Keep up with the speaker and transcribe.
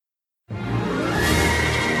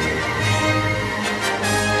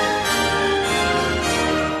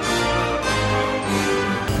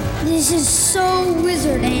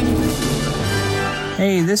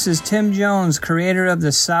Hey, this is Tim Jones, creator of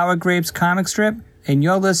the Sour Grapes comic strip, and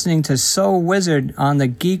you're listening to So Wizard on the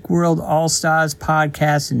Geek World All-Stars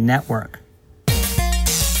Podcast Network.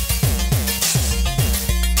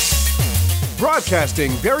 Broadcasting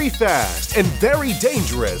very fast and very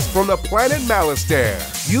dangerous from the planet Malastare.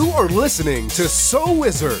 You are listening to So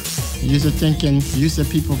Wizard. You're thinking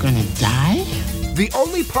people gonna die? The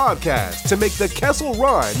only podcast to make the Kessel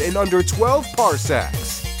Run in under 12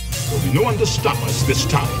 parsecs. There'll be no one to stop us this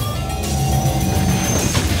time.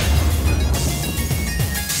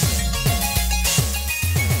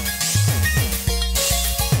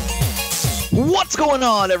 What's going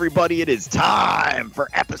on, everybody? It is time for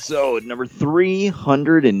episode number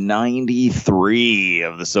 393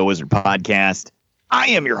 of the So Wizard podcast. I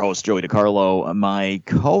am your host, Joey DiCarlo. My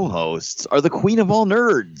co-hosts are the queen of all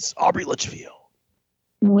nerds, Aubrey Litchfield.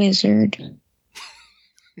 Wizard.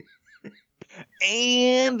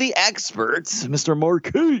 And the expert, Mr.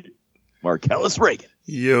 Marcellus Reagan.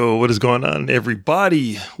 Yo, what is going on,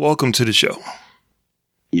 everybody? Welcome to the show.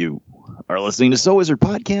 You are listening to So Wizard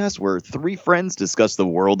Podcast, where three friends discuss the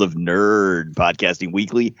world of nerd, podcasting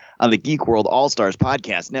weekly on the Geek World All-Stars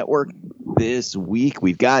Podcast Network. This week,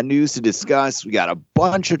 we've got news to discuss. We got a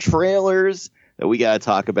bunch of trailers that we got to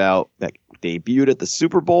talk about that debuted at the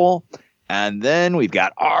Super Bowl. And then we've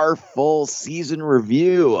got our full season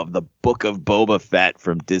review of the Book of Boba Fett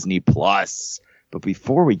from Disney+. But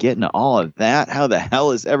before we get into all of that, how the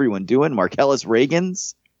hell is everyone doing? Marcellus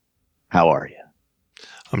Reagans, how are you?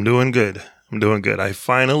 I'm doing good. I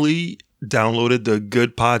finally downloaded the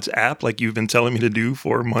Good Pods app like you've been telling me to do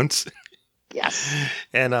for months. Yes.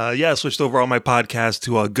 And I switched over all my podcasts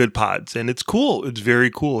to Good Pods, and it's cool. It's very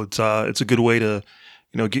cool. It's a good way to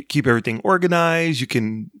keep everything organized. You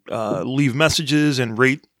can leave messages and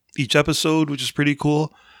rate each episode, which is pretty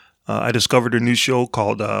cool. I discovered a new show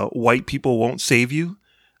called White People Won't Save You.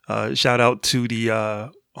 Shout out to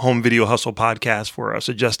the Home Video Hustle podcast for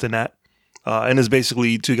suggesting that. And it's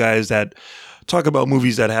basically two guys that talk about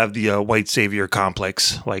movies that have the white savior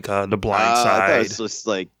complex, like The Blind Side. I thought it was just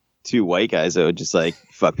like two white guys that would just like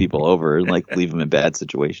fuck people over and like leave them in bad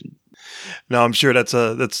situations. No, I'm sure that's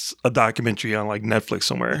a documentary on like Netflix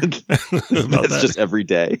somewhere. That's just every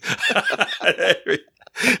day.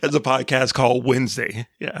 It's a podcast called Wednesday.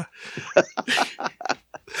 Yeah.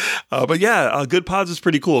 But yeah, Good Pods is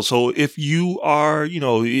pretty cool. So if you are,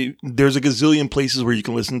 there's a gazillion places where you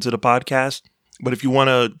can listen to the podcast. But if you want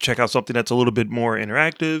to check out something that's a little bit more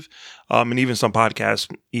interactive, and even some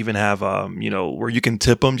podcasts even have, where you can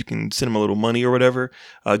tip them, you can send them a little money or whatever.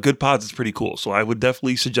 Good Pods is pretty cool. So I would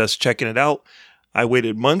definitely suggest checking it out. I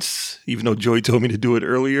waited months, even though Joey told me to do it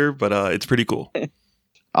earlier, but it's pretty cool.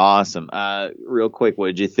 Awesome. Real quick, what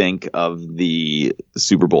did you think of the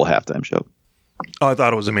Super Bowl halftime show? Oh, I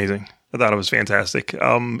thought it was amazing. I thought it was fantastic.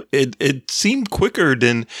 It seemed quicker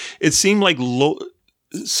than it seemed like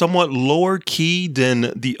somewhat lower key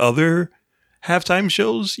than the other halftime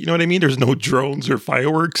shows. You know what I mean? There's no drones or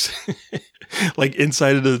fireworks like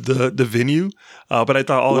inside of the venue. But I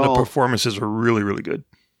thought all of the performances were really, really good.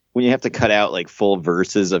 When you have to cut out like full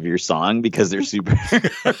verses of your song because they're super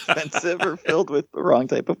offensive or filled with the wrong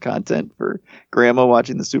type of content for grandma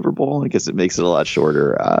watching the Super Bowl, I guess it makes it a lot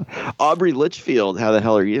shorter. Aubrey Litchfield, how the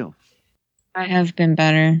hell are you? I have been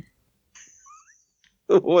better.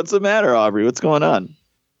 What's the matter, Aubrey? What's going on?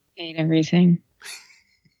 Hate everything.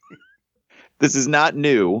 This is not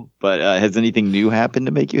new, but has anything new happened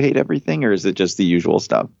to make you hate everything, or is it just the usual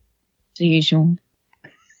stuff? The usual.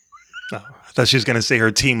 Oh, I thought she was going to say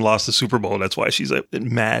her team lost the Super Bowl. That's why she's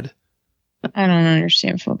mad. I don't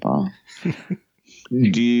understand football.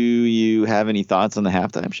 Do you have any thoughts on the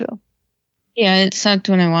halftime show? Yeah, it sucked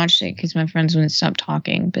when I watched it because my friends wouldn't stop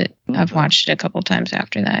talking, but I've watched it a couple times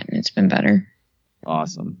after that, and it's been better.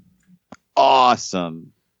 Awesome.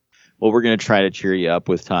 Well, we're going to try to cheer you up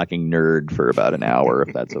with talking nerd for about an hour,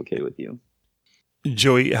 if that's okay with you.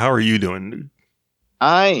 Joey, how are you doing?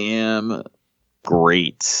 I am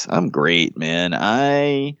great. I'm great, man.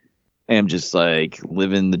 I am just like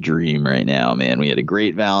living the dream right now, man. We had a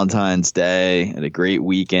great Valentine's Day and a great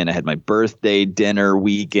weekend. I had my birthday dinner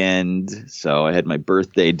weekend. So I had my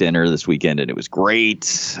birthday dinner this weekend and it was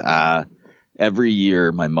great. Every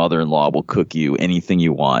year, my mother-in-law will cook you anything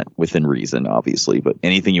you want within reason, obviously, but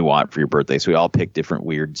anything you want for your birthday. So we all pick different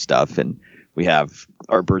weird stuff and we have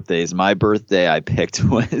our birthdays. My birthday I picked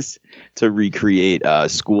was to recreate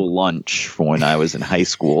school lunch from when I was in high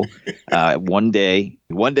school. One day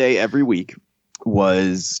every week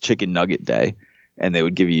was chicken nugget day. And they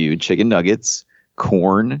would give you chicken nuggets,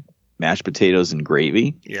 corn, mashed potatoes, and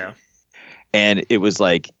gravy. Yeah. And it was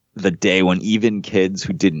like the day when even kids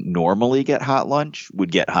who didn't normally get hot lunch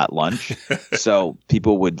would get hot lunch. So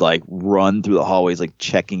people would like run through the hallways, like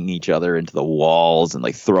checking each other into the walls and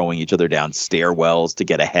like throwing each other down stairwells to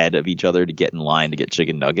get ahead of each other to get in line to get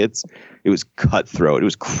chicken nuggets. It was cutthroat. It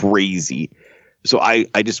was crazy. So I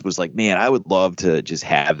just was like, man, I would love to just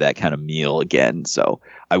have that kind of meal again. So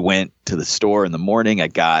I went to the store in the morning. I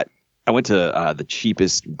went to the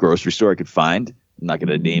cheapest grocery store I could find. I'm not going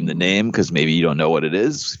to name the name because maybe you don't know what it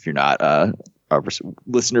is if you're not a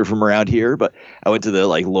listener from around here. But I went to the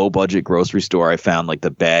like low budget grocery store. I found like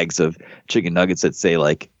the bags of chicken nuggets that say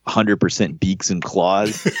like 100% beaks and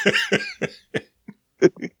claws.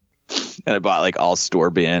 And I bought like all store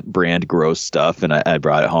brand gross stuff, and I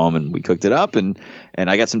brought it home and we cooked it up, and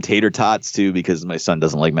I got some tater tots too because my son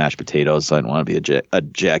doesn't like mashed potatoes, so I didn't want to be a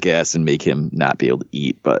jackass and make him not be able to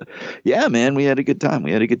eat. But yeah, man, we had a good time.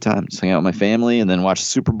 Just hang out with my family and then watch the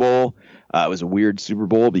Super Bowl. It was a weird Super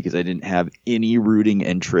Bowl because I didn't have any rooting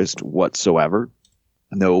interest whatsoever.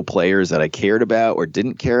 No players that I cared about or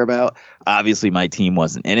didn't care about. Obviously, my team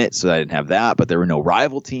wasn't in it, so I didn't have that. But there were no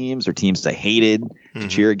rival teams or teams I hated to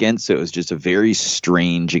cheer against. So it was just a very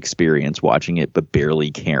strange experience watching it, but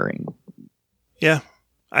barely caring. Yeah,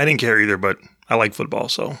 I didn't care either, but I like football.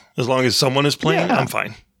 So as long as someone is playing, I'm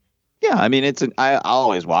fine. Yeah, I mean, I'll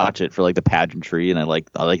always watch it for like the pageantry, and I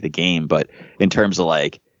like the game. But in terms of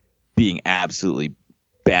like being absolutely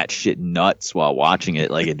batshit nuts while watching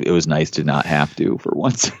it, like it was nice to not have to for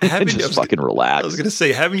once. Just fucking relax. I was gonna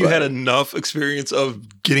say, haven't you had enough experience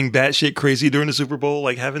of getting batshit crazy during the Super Bowl?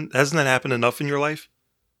 Like, hasn't that happened enough in your life?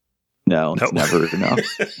 No, it's never enough.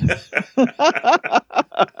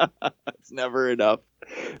 It's never enough.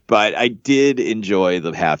 But I did enjoy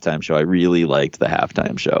the halftime show. I really liked the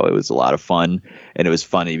halftime show. It was a lot of fun, and it was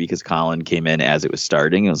funny because Colin came in as it was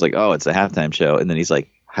starting. And was like, "Oh, it's a halftime show," and then he's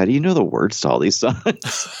like, "How do you know the words to all these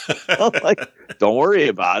songs?" I'm like, "Don't worry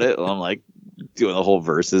about it." I'm like doing the whole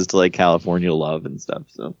verses to like California Love and stuff.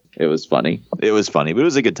 So it was funny. But it was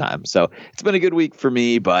a good time. So it's been a good week for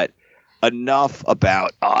me, but enough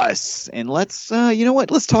about us. And let's, you know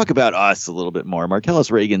what? Let's talk about us a little bit more.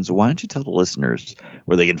 Marcellus Reagans, why don't you tell the listeners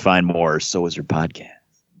where they can find more So Wizard podcast?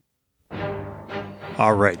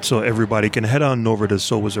 All right, so everybody can head on over to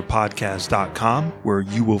SoWizardPodcast.com where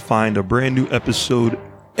you will find a brand new episode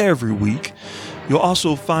every week. You'll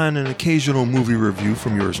also find an occasional movie review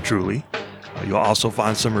from yours truly. You'll also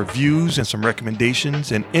find some reviews and some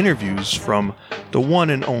recommendations and interviews from the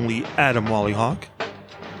one and only Adam Wallyhawk.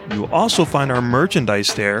 You'll also find our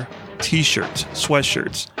merchandise there, t-shirts,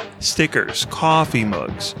 sweatshirts, stickers, coffee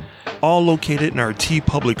mugs, all located in our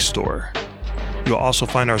TeePublic store. You'll also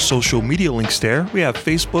find our social media links there. We have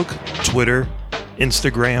Facebook, Twitter,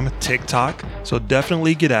 Instagram, TikTok, so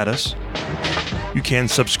definitely get at us. You can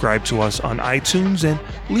subscribe to us on iTunes and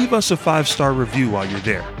leave us a 5-star review while you're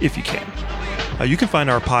there, if you can. You can find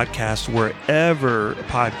our podcast wherever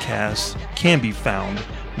podcasts can be found,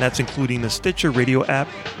 and that's including the Stitcher Radio app,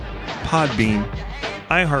 Podbean,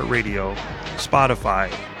 iHeartRadio,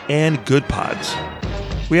 Spotify, and Good Pods.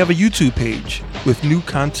 We have a YouTube page with new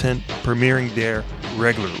content premiering there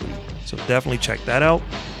regularly, so definitely check that out.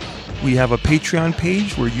 We have a Patreon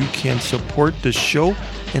page where you can support the show,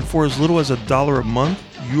 and for as little as $1 a month,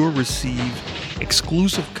 you'll receive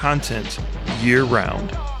exclusive content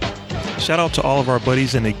year-round. Shout out to all of our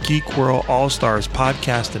buddies in the Geek World All-Stars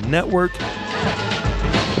podcast and network.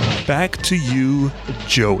 Back to you,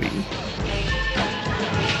 Joey.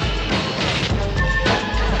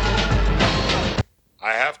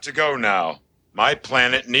 I have to go now. My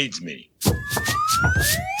planet needs me.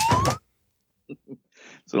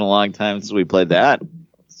 It's been a long time since we played that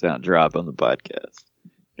sound drop on the podcast.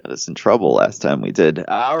 Got us in trouble last time we did.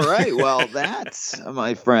 All right. Well, that,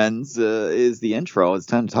 my friends, is the intro. It's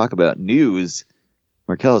time to talk about news.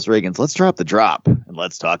 Marcellus Reagans, let's drop the drop and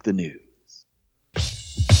let's talk the news.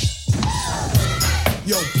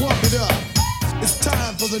 Yo, pump it up. It's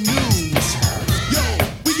time for the news. Yo,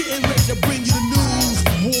 we getting ready to bring you the news,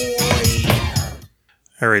 boy.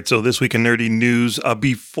 All right, so this week in Nerdy News,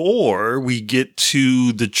 before we get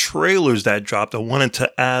to the trailers that dropped, I wanted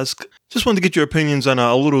to get your opinions on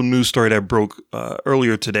a little news story that broke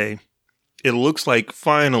earlier today. It looks like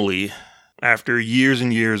finally, after years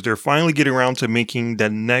and years, they're finally getting around to making the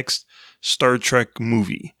next Star Trek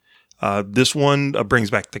movie. This one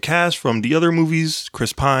brings back the cast from the other movies,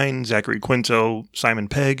 Chris Pine, Zachary Quinto, Simon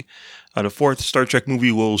Pegg. The fourth Star Trek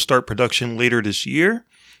movie will start production later this year.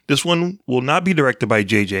 This one will not be directed by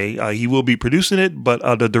JJ. He will be producing it, but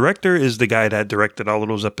the director is the guy that directed all of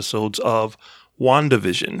those episodes of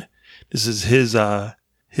WandaVision. This is his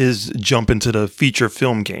his jump into the feature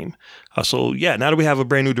film game. So yeah, now that we have a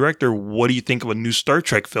brand new director, what do you think of a new Star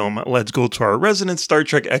Trek film? Let's go to our resident Star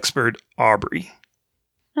Trek expert, Aubrey.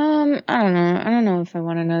 I don't know. I don't know if I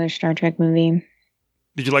want another Star Trek movie.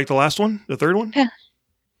 Did you like the last one, the third one? Yeah.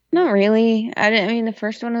 Not really. I mean, the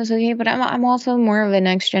first one was okay, but I'm also more of a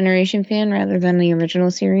Next Generation fan rather than the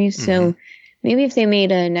original series. So maybe if they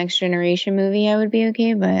made a Next Generation movie, I would be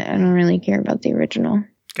okay, but I don't really care about the original.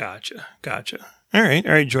 Gotcha. All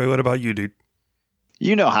right, Joy, what about you, dude?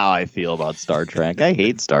 You know how I feel about Star Trek. I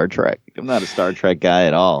hate Star Trek. I'm not a Star Trek guy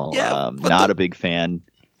at all. Yeah, not a big fan.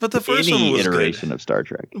 But the first one was iteration good. of Star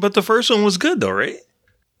Trek. But the first one was good, though, right?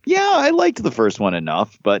 Yeah, I liked the first one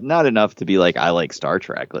enough, but not enough to be like, I like Star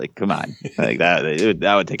Trek. Like, come on. Like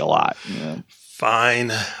that would take a lot. Yeah. Fine.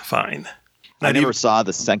 I never saw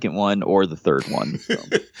the second one or the third one. So.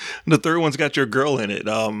 The third one's got your girl in it.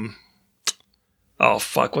 Oh,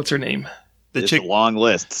 fuck. What's her name? It's a long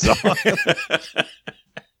list. So.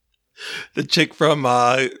 The chick from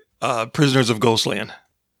Prisoners of Ghostland.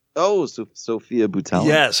 Oh, Sophia Boutella.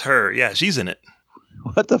 Yes, her. Yeah, she's in it.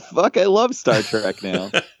 What the fuck? I love Star Trek now.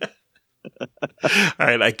 All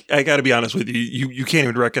right, I got to be honest with you. You can't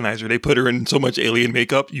even recognize her. They put her in so much alien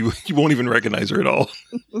makeup, you won't even recognize her at all.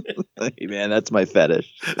 Hey, man, that's my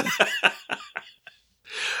fetish.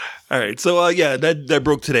 All right, so yeah, that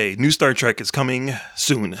broke today. New Star Trek is coming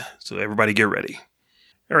soon, so everybody get ready.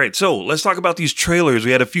 All right, so let's talk about these trailers.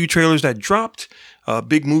 We had a few trailers that dropped,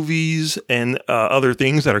 big movies and other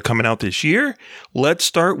things that are coming out this year. Let's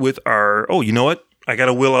start with our, you know what? I got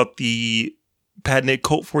to wheel out the patented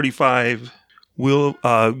Colt 45 will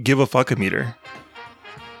give a fuck-a-meter.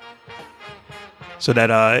 So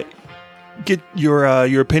that get your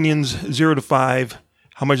opinions 0 to 5.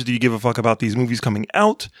 How much do you give a fuck about these movies coming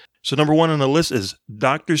out? So number 1 on the list is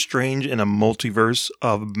Doctor Strange in a Multiverse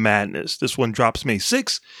of Madness. This one drops May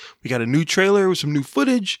 6th. We got a new trailer with some new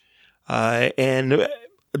footage. And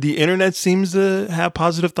the internet seems to have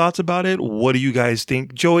positive thoughts about it. What do you guys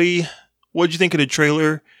think? Joey, what did you think of the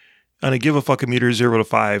trailer? On a give a fuck a meter 0 to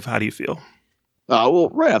 5, how do you feel? Well,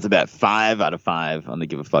 right off the bat, 5 out of 5 on the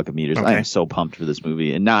give a fuck a meters. Okay. I am so pumped for this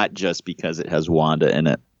movie, and not just because it has Wanda in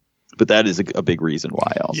it, but that is a big reason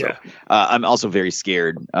why. Also, yeah. I'm also very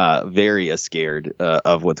scared of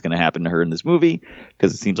what's going to happen to her in this movie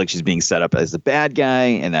because it seems like she's being set up as the bad guy,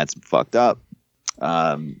 and that's fucked up.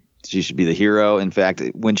 She should be the hero. In fact,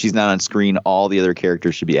 when she's not on screen, all the other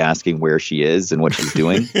characters should be asking where she is and what she's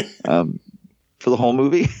doing for the whole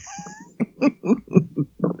movie.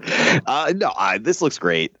 This looks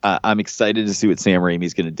great. I'm excited to see what Sam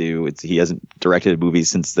Raimi's going to do. He hasn't directed a movie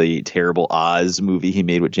since the terrible Oz movie he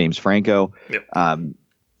made with James Franco. Yep.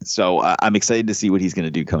 So I'm excited to see what he's going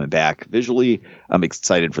to do coming back visually. I'm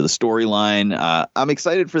excited for the storyline. I'm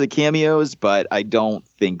excited for the cameos, but I don't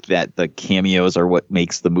think that the cameos are what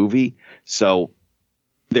makes the movie. So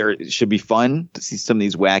there should be fun to see some of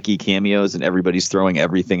these wacky cameos, and everybody's throwing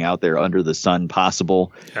everything out there under the sun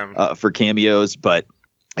possible for cameos. But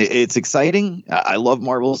it's exciting. I love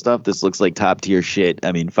Marvel stuff. This looks like top tier shit.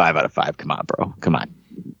 I mean, 5 out of 5. Come on, bro. Come on.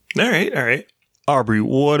 All right. Aubrey,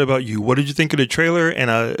 what about you? What did you think of the trailer? And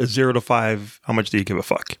a 0 to 5, how much do you give a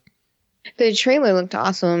fuck? The trailer looked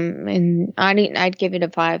awesome, and I'd give it a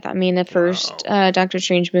 5. I mean, the first Doctor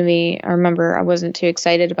Strange movie, I remember I wasn't too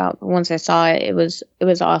excited about, but once I saw it, it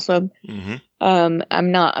was awesome. Mm-hmm.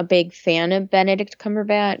 I'm not a big fan of Benedict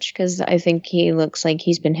Cumberbatch because I think he looks like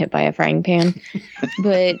he's been hit by a frying pan,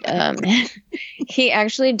 but he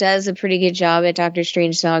actually does a pretty good job at Doctor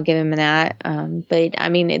Strange, so I'll give him that. But I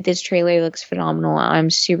mean, this trailer looks phenomenal.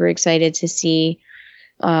 I'm super excited to see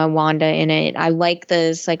Wanda in it. I like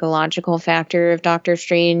the psychological factor of Doctor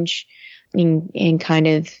Strange and kind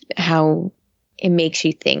of how it makes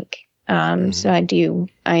you think. So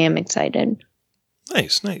I am excited.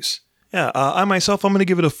 Nice. Yeah. I myself, I'm going to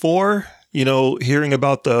give it a 4. You know, hearing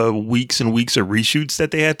about the weeks and weeks of reshoots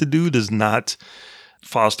that they had to do does not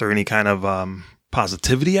foster any kind of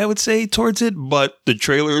positivity, I would say, towards it. But the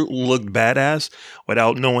trailer looked badass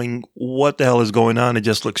without knowing what the hell is going on. It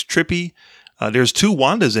just looks trippy. There's 2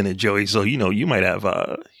 Wandas in it, Joey, so, you might have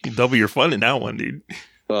double your fun in that one, dude.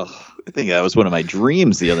 Oh, I think that was one of my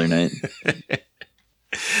dreams the other night.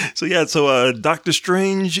 So Doctor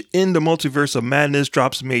Strange in the Multiverse of Madness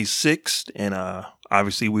drops May 6th, and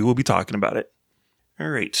obviously we will be talking about it. All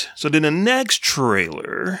right, so then the next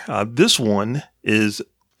trailer, this one is,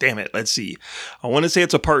 damn it, let's see. I want to say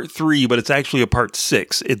it's a part 3, but it's actually a part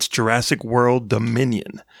 6. It's Jurassic World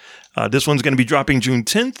Dominion. This one's going to be dropping June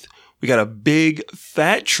 10th. We got a big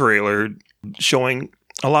fat trailer showing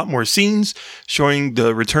a lot more scenes showing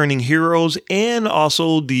the returning heroes and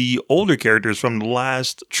also the older characters from the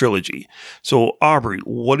last trilogy. So, Aubrey,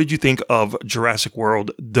 what did you think of Jurassic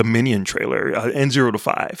World Dominion trailer? N0 to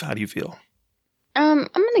 5. How do you feel? I'm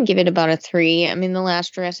gonna give it about a 3. I mean, the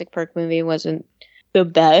last Jurassic Park movie wasn't the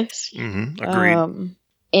best. Agreed.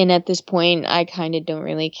 And at this point, I kind of don't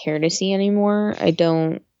really care to see anymore. I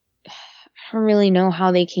don't really know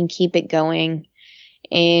how they can keep it going.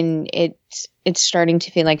 And it's starting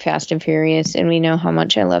to feel like Fast and Furious, and we know how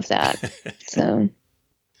much I love that. So I'm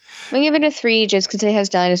gonna give it a 3 just because it has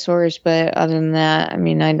dinosaurs. But other than that, I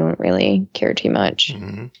mean, I don't really care too much.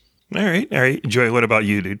 All right. Joy, what about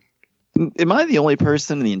you, dude? Am I the only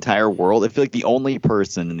person in the entire world? I feel like the only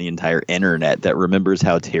person in the entire internet that remembers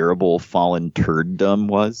how terrible Fallen Turddom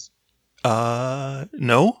was.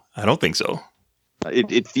 No, I don't think so.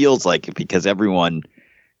 It feels like it because everyone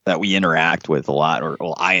that we interact with a lot, or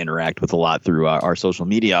well, I interact with a lot through our social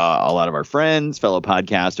media, a lot of our friends, fellow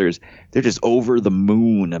podcasters, they're just over the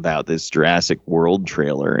moon about this Jurassic World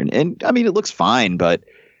trailer. And I mean, it looks fine, but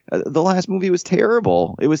the last movie was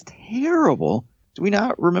terrible. It was terrible. Do we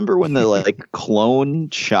not remember when the like clone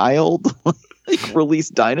child like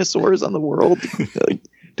released dinosaurs on the world?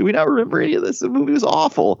 Do we not remember any of this? The movie was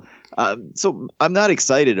awful. So I'm not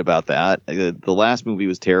excited about that. The last movie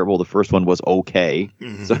was terrible. The first one was okay.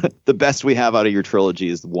 So the best we have out of your trilogy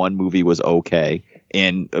is one movie was okay.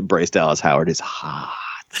 And Bryce Dallas Howard is hot.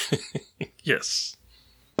 Yes.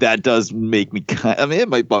 That does make me it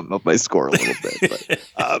might bump up my score a little bit.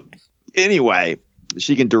 But anyway,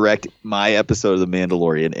 she can direct my episode of The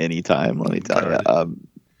Mandalorian anytime, let me tell you.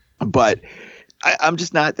 But I'm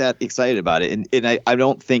just not that excited about it. And I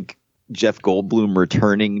don't think Jeff Goldblum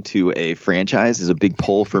returning to a franchise is a big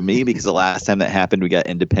pull for me because the last time that happened, we got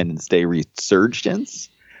Independence Day Resurgence.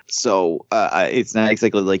 So it's not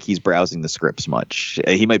exactly like he's browsing the scripts much.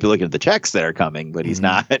 He might be looking at the checks that are coming, but he's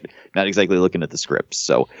not exactly looking at the scripts.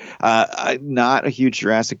 So I'm not a huge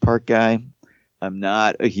Jurassic Park guy. I'm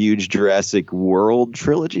not a huge Jurassic World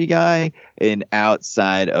trilogy guy. And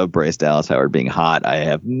outside of Bryce Dallas Howard being hot, I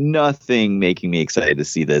have nothing making me excited to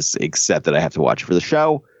see this except that I have to watch it for the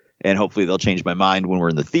show. And hopefully they'll change my mind when we're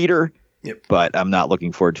in the theater. Yep. But I'm not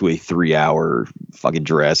looking forward to a 3-hour fucking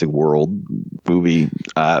Jurassic World movie.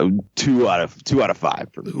 2 out of 5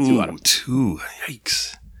 for me. 2 out of 5. 2.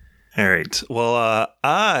 Yikes. All right. Well,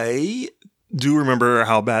 I do remember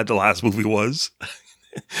how bad the last movie was.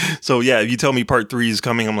 So yeah, if you tell me part 3 is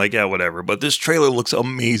coming, I'm like, yeah, whatever. But this trailer looks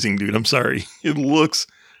amazing, dude. I'm sorry. It looks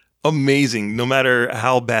amazing, no matter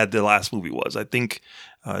how bad the last movie was. I think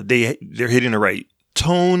they're hitting the right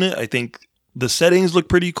tone. I think the settings look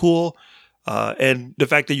pretty cool. And the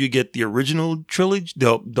fact that you get the original trilogy,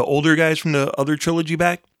 the older guys from the other trilogy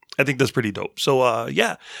back, I think that's pretty dope. So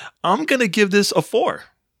yeah, I'm going to give this a 4.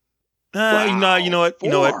 Wow, you know what? 4.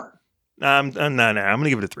 You know what? I'm going to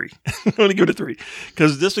give it a 3. I'm going to give it a 3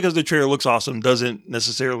 because the trailer looks awesome doesn't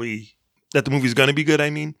necessarily that the movie's going to be good.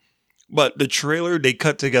 I mean, but the trailer, they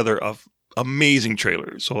cut together a amazing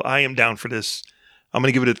trailer. So I am down for this. I'm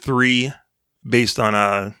going to give it a 3 based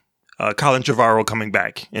on Colin Trevorrow coming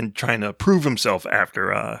back and trying to prove himself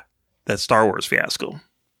after that Star Wars fiasco.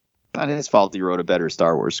 Not his fault he wrote a better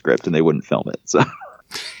Star Wars script and they wouldn't film it. So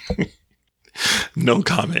no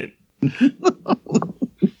comment.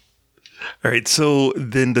 All right, so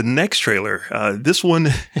then the next trailer, this one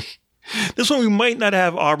we might not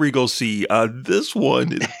have Aubrey go see. This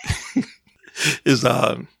one is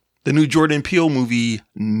the new Jordan Peele movie,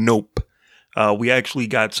 Nope. We actually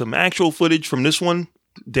got some actual footage from this one.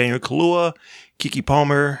 Daniel Kaluuya, Keke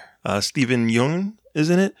Palmer, Stephen Yeun is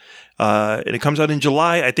in it. And it comes out in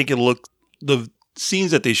July. I think the scenes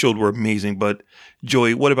that they showed were amazing. But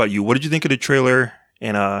Joey, what about you? What did you think of the trailer?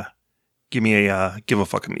 And give a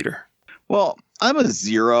fucking meter. Well, I'm a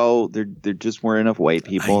 0. There just weren't enough white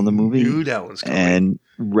people in the movie. I knew that was coming. And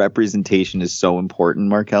representation is so important,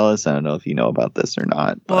 Marcellus. I don't know if you know about this or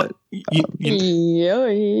not. But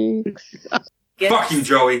Yikes. Fuck you,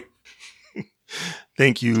 Joey.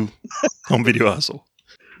 Thank you, Home Video Hustle.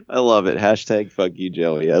 I love it. # fuck you,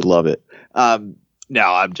 Joey. I love it.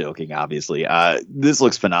 No, I'm joking, obviously. This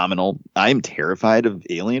looks phenomenal. I'm terrified of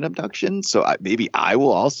alien abduction, so maybe I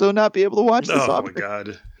will also not be able to watch this. Oh, my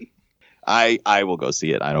God. I will go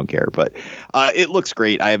see it. I don't care. But it looks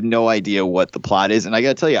great. I have no idea what the plot is. And I got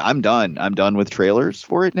to tell you, I'm done. I'm done with trailers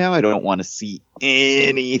for it now. I don't want to see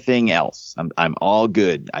anything else. I'm all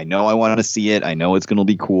good. I know I want to see it. I know it's going to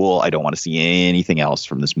be cool. I don't want to see anything else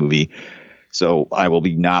from this movie. So I will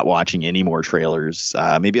be not watching any more trailers.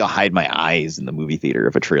 Maybe I'll hide my eyes in the movie theater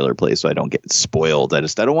if a trailer plays so I don't get spoiled. I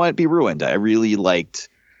don't want it to be ruined. I really liked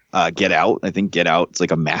Get Out. I think Get Out's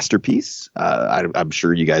like a masterpiece. I'm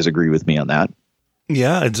sure you guys agree with me on that.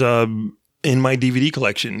 Yeah, it's in my DVD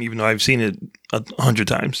collection, even though I've seen it 100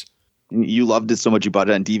 times. You loved it so much you bought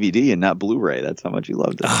it on DVD and not Blu-ray. That's how much you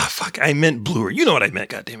loved it. Ah, fuck. I meant Blu-ray. You know what I meant,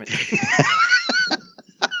 goddammit.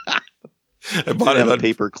 I bought it on a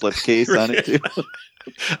paper clip case on it too.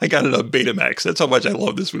 I got it on Betamax. That's how much I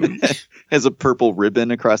love this movie. Has a purple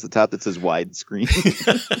ribbon across the top that says widescreen.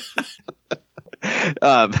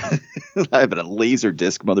 I have a laser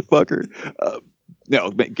disc, motherfucker. No,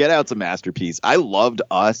 Get Out's a masterpiece. I loved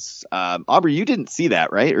Us. Aubrey, you didn't see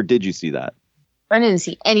that, right? Or did you see that? I didn't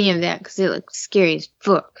see any of that because it looked scary as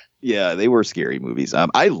fuck. Yeah, they were scary movies.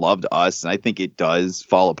 I loved Us, and I think it does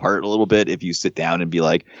fall apart a little bit if you sit down and be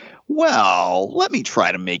like, well, let me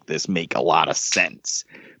try to make this make a lot of sense.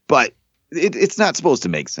 But it's not supposed to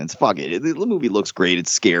make sense. Fuck it. The movie looks great.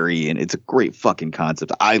 It's scary, and it's a great fucking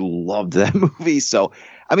concept. I loved that movie. So,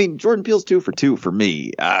 I mean, Jordan Peele's 2 for 2 for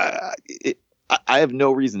me. I have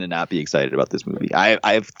no reason to not be excited about this movie. I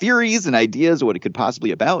have theories and ideas of what it could possibly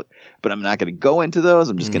be about, but I'm not going to go into those.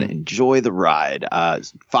 I'm just going to enjoy the ride. 5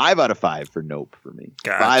 out of 5 for Nope for me.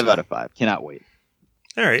 Gotcha. 5 out of 5. Cannot wait.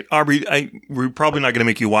 All right, Aubrey, we're probably not going to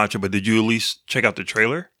make you watch it, but did you at least check out the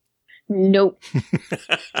trailer? Nope.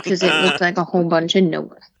 Because it looked like a whole bunch of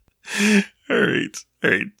nope. All right.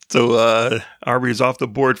 So Aubrey is off the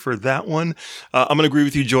board for that one. I'm going to agree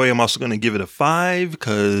with you, Joy. I'm also going to give it a 5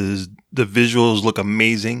 because the visuals look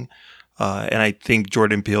amazing. And I think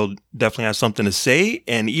Jordan Peele definitely has something to say.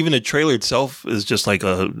 And even the trailer itself is just like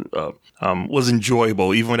was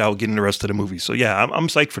enjoyable, even without getting the rest of the movie. So yeah, I'm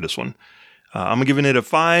psyched for this one. I'm giving it a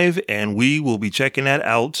 5, and we will be checking that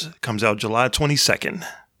out. Comes out July 22nd.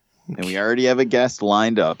 And we already have a guest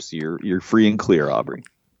lined up, so you're free and clear, Aubrey.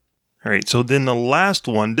 All right, so then the last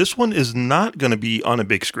one. This one is not going to be on a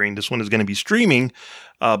big screen. This one is going to be streaming.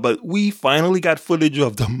 But we finally got footage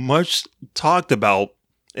of the much talked about,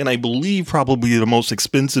 and I believe probably the most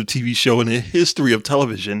expensive TV show in the history of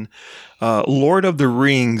television, Lord of the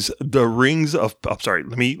Rings, The Rings of... I'm sorry,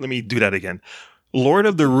 let me do that again. Lord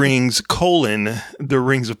of the Rings, The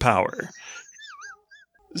Rings of Power.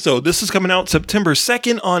 So this is coming out September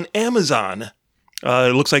 2nd on Amazon.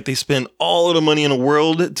 It looks like they spent all of the money in the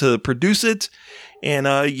world to produce it. And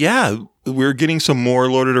yeah, we're getting some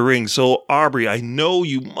more Lord of the Rings. So Aubrey, I know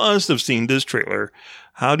you must have seen this trailer.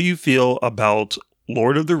 How do you feel about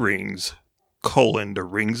Lord of the Rings, The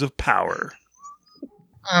Rings of Power?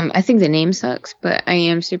 I think the name sucks, but I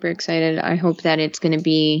am super excited. I hope that it's going to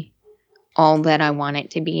be all that I want it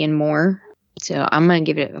to be and more. So I'm going to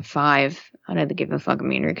give it a 5 out of the give a fuck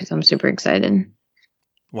meter because I'm super excited.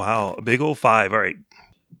 Wow, a big old 5. All right.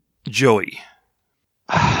 Joey.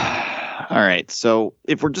 All right. So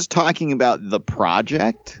if we're just talking about the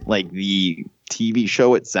project, like the TV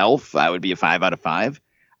show itself, I would be a 5 out of 5.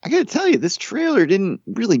 I got to tell you, this trailer didn't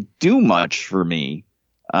really do much for me.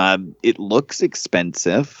 It looks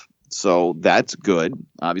expensive, so that's good.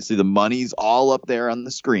 Obviously, the money's all up there on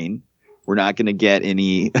the screen. We're not going to get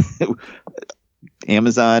any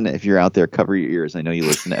Amazon. If you're out there, cover your ears. I know you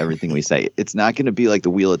listen to everything we say. It's not going to be like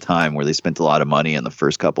the Wheel of Time where they spent a lot of money on the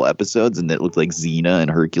first couple episodes and it looked like Xena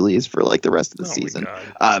and Hercules for like the rest of the season.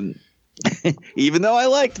 Even though I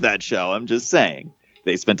liked that show, I'm just saying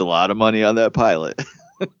they spent a lot of money on that pilot.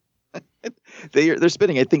 They're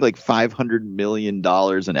spending, I think, like $500 million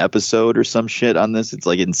an episode or some shit on this. It's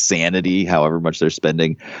like insanity, however much they're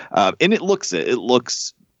spending. And it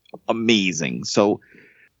looks amazing. So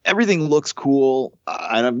everything looks cool.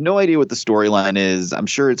 I have no idea what the storyline is. I'm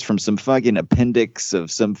sure it's from some fucking appendix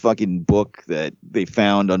of some fucking book that they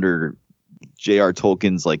found under J.R.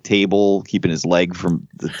 Tolkien's like table, keeping his leg from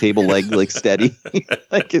the table leg like steady.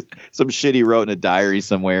 Like some shit he wrote in a diary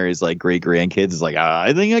somewhere. His like great grandkids is like,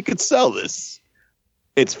 I think I could sell this.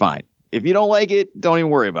 It's fine. If you don't like it, don't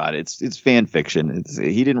even worry about it. It's fan fiction.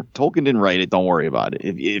 Tolkien didn't write it. Don't worry about it.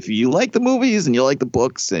 If you like the movies and you like the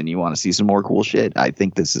books and you want to see some more cool shit, I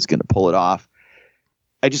think this is going to pull it off.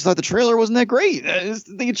 I just thought the trailer wasn't that great. I just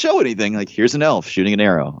didn't think it'd show anything. Like, here's an elf shooting an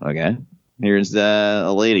arrow. Okay. Here's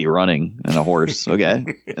a lady running and a horse. Okay.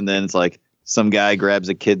 And then it's like some guy grabs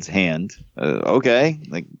a kid's hand. Okay.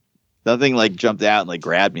 Like nothing like jumped out and like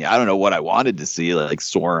grabbed me. I don't know what I wanted to see, like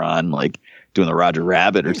Sauron, like doing the Roger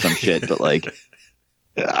Rabbit or some shit. But like,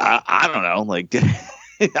 I don't know. Like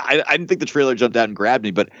I didn't think the trailer jumped out and grabbed me.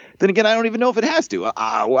 But then again, I don't even know if it has to. Well,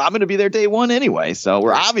 I'm going to be there day one anyway. So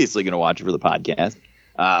we're obviously going to watch it for the podcast.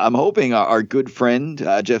 I'm hoping our good friend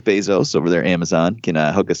Jeff Bezos over there at Amazon can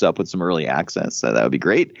hook us up with some early access. That would be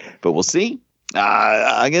great, but we'll see.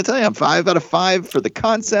 I'm going to tell you, I'm 5 out of 5 for the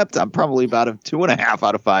concept. I'm probably about a 2.5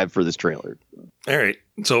 out of 5 for this trailer. All right.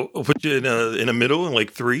 So I'll put you in a middle, in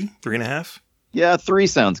like 3.5. Yeah, 3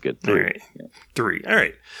 sounds good. 3. All right. 3. All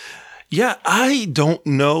right. Yeah, I don't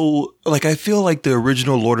know. Like, I feel like the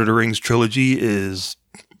original Lord of the Rings trilogy is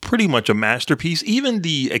pretty much a masterpiece. Even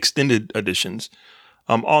the extended editions,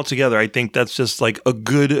 altogether, I think that's just like a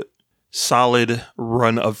good, solid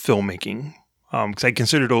run of filmmaking. Because I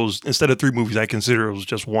consider those, instead of 3 movies, I consider those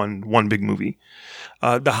just one big movie.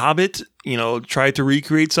 The Hobbit, tried to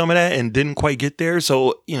recreate some of that and didn't quite get there.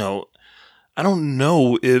 So, I don't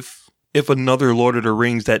know if another Lord of the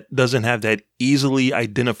Rings that doesn't have that easily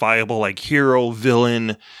identifiable like hero,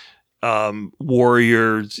 villain,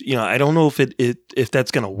 warriors, I don't know if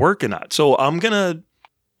that's gonna work or not. So I'm gonna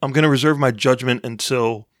reserve my judgment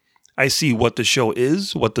until I see what the show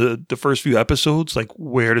is, what the first few episodes, like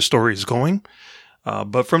where the story is going.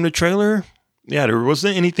 But from the trailer, yeah, there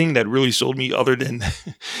wasn't anything that really sold me other than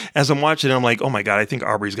as I'm watching it, I'm like, oh my God, I think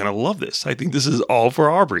Aubrey's gonna love this. I think this is all for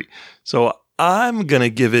Aubrey. So I'm going to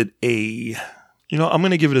give it a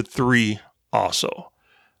 3 also.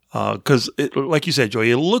 Because like you said,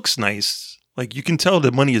 Joey, it looks nice. Like you can tell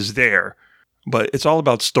the money is there, but it's all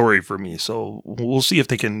about story for me. So we'll see if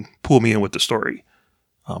they can pull me in with the story.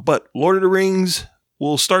 But Lord of the Rings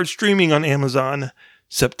will start streaming on Amazon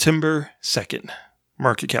September 2nd.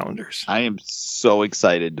 Mark your calendars. I am so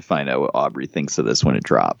excited to find out what Aubrey thinks of this when it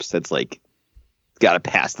drops. That's like, got to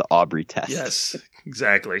pass the Aubrey test. Yes,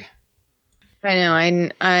 exactly. I know.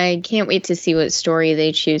 I can't wait to see what story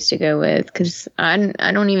they choose to go with, because I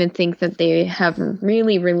don't even think that they have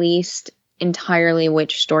really released entirely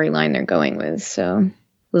which storyline they're going with. So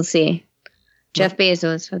we'll see. Jeff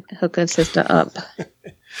Bezos, hook us up.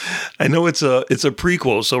 I know it's a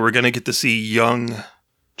prequel, so we're gonna get to see young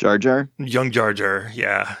Jar Jar. Young Jar Jar,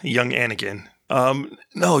 yeah, young Anakin.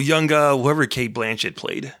 No, young whoever Cate Blanchett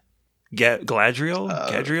played,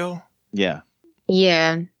 Galadriel. Yeah.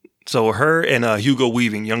 Yeah. So her and Hugo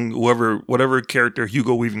Weaving, whatever character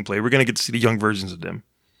Hugo Weaving played, we're gonna get to see the young versions of them.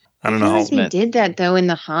 I don't know how they did that though in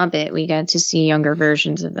The Hobbit. We got to see younger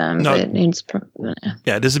versions of them. No, but it's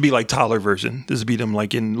yeah, this would be like toddler version. This would be them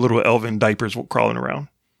like in little elven diapers crawling around.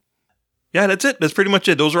 Yeah, that's it. That's pretty much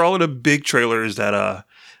it. Those are all of the big trailers that I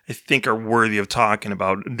think are worthy of talking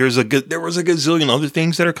about. There was a gazillion other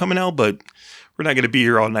things that are coming out, but we're not going to be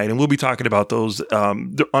here all night, and we'll be talking about those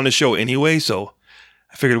on the show anyway. So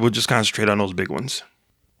I figured we'll just concentrate on those big ones.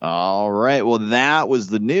 All right. Well, that was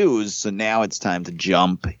the news. So now it's time to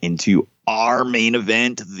jump into our main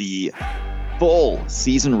event, the full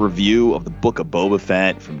season review of the Book of Boba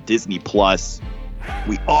Fett from Disney Plus.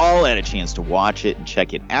 We all had a chance to watch it and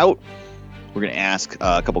check it out. We're going to ask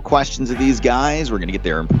a couple questions of these guys. We're going to get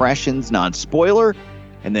their impressions, non-spoiler.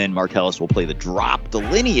 And then Marcellus will play the drop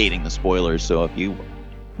delineating the spoilers. So if you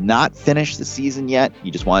not finished the season yet,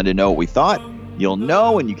 you just wanted to know what we thought, you'll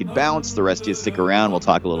know and you can bounce. The rest of you stick around. We'll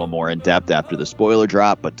talk a little more in depth after the spoiler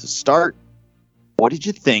drop. But to start, what did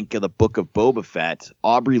you think of the Book of Boba Fett,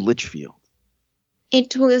 Aubrey Litchfield?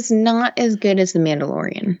 It was not as good as The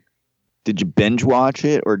Mandalorian. Did you binge watch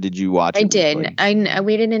it or did you watch it? I did. I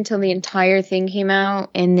waited until the entire thing came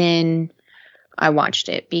out and then I watched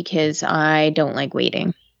it because I don't like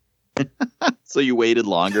waiting. So you waited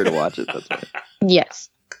longer to watch it? That's right.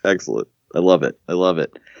 Yes. Excellent. I love it.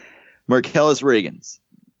 Marcellus Reagans.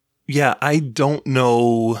 Yeah, I don't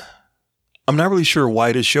know. I'm not really sure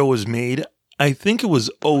why this show was made. I think it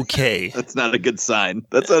was okay. That's not a good sign.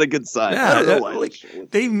 Yeah, I don't know why.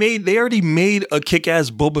 They already made a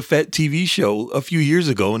kick-ass Boba Fett TV show a few years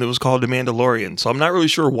ago, and it was called The Mandalorian. So I'm not really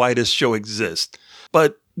sure why this show exists.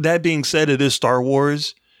 But that being said, it is Star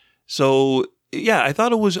Wars. So yeah, I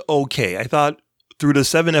thought it was okay. I thought through the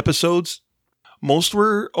 7 episodes, most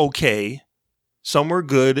were okay, some were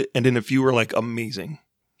good, and then a few were like amazing.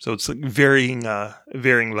 So it's like varying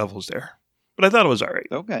levels there. But I thought it was all right.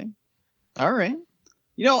 Okay. All right.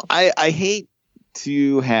 I hate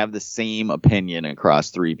to have the same opinion across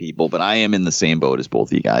 3 people, but I am in the same boat as both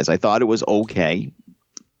of you guys. I thought it was okay.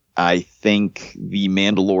 I think the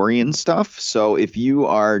Mandalorian stuff. So if you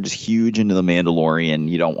are just huge into the Mandalorian,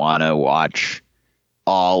 you don't want to watch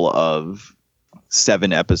all of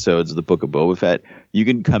 7 episodes of the Book of Boba Fett, you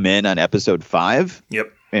can come in on episode 5.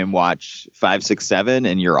 Yep. And watch 5, 6, 7,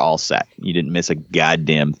 and you're all set. You didn't miss a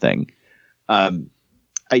goddamn thing. I've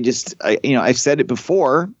said it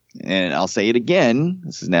before, and I'll say it again.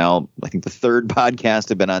 This is now, I think, the 3rd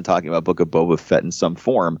podcast I've been on talking about Book of Boba Fett in some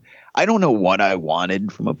form. I don't know what I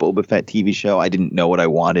wanted from a Boba Fett TV show. I didn't know what I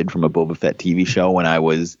wanted from a Boba Fett TV show when I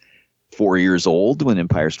was 4 years old when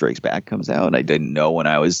Empire Strikes Back comes out. I didn't know when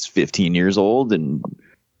I was 15 years old and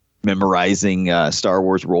memorizing Star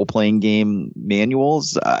Wars role-playing game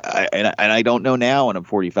manuals. And I don't know now, and I'm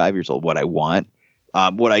 45 years old, what I want.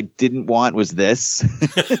 What I didn't want was this.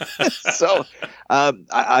 So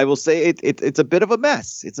I will say it's a bit of a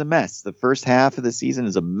mess. It's a mess. The first half of the season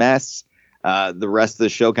is a mess. The rest of the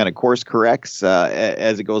show kind of course corrects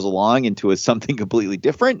as it goes along into something completely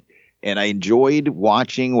different. And I enjoyed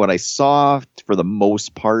watching what I saw for the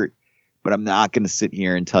most part. But I'm not going to sit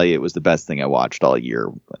here and tell you it was the best thing I watched all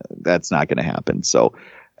year. That's not going to happen. So,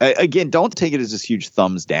 again, don't take it as this huge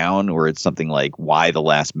thumbs down or it's something like Why the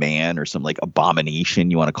Last Man or some like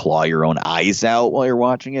abomination. You want to claw your own eyes out while you're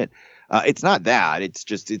watching it. It's not that. It's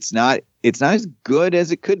just it's not as good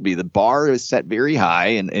as it could be. The bar is set very high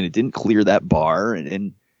and it didn't clear that bar.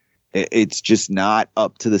 And it's just not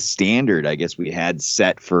up to the standard, I guess, we had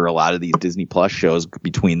set for a lot of these Disney Plus shows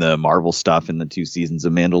between the Marvel stuff and the 2 seasons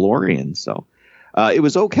of Mandalorian. So it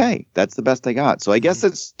was okay. That's the best I got. So I guess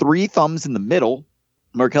it's 3 thumbs in the middle.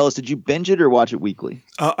 Marcellus, did you binge it or watch it weekly?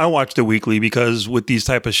 I watched it weekly because with these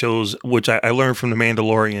type of shows, which I learned from the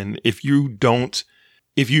Mandalorian, if you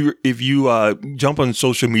jump on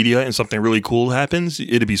social media and something really cool happens,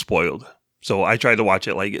 it'd be spoiled. So I tried to watch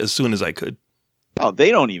it like as soon as I could. Oh,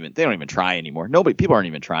 they don't even try anymore. People aren't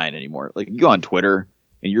even trying anymore. Like you go on Twitter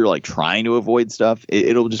and you're like trying to avoid stuff.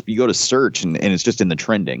 It'll just you go to search and it's just in the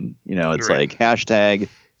trending. You know, it's right. Like hashtag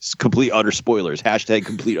complete utter spoilers, hashtag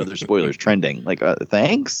complete other spoilers trending. Like,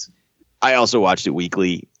 thanks. I also watched it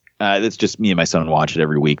weekly. It's just me and my son watch it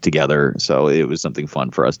every week together. So it was something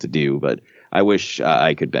fun for us to do. But I wish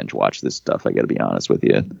I could binge watch this stuff. I got to be honest with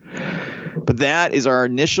you. But that is our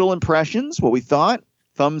initial impressions, what we thought.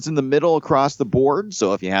 Thumbs in the middle across the board.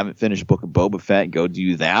 So if you haven't finished Book of Boba Fett, go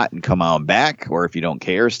do that and come on back. Or if you don't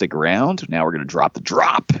care, stick around. Now we're going to drop the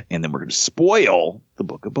drop, and then we're going to spoil the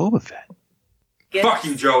Book of Boba Fett. Fuck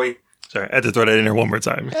you, Joey. Sorry, I had to throw that in there one more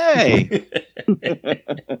time. Hey.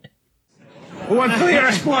 Who wants to hear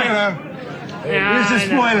a spoiler? Here's a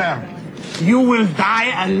spoiler. You will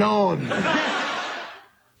die alone.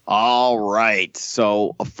 All right.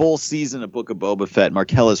 So a full season of Book of Boba Fett.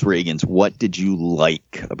 Marcellus Reagans, what did you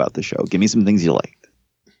like about the show? Give me some things you liked.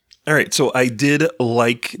 All right. So I did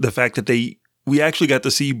like the fact that we actually got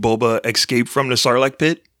to see Boba escape from the Sarlacc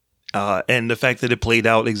pit. And the fact that it played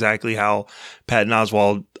out exactly how Patton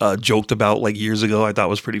Oswalt joked about like years ago, I thought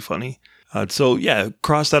was pretty funny. So yeah,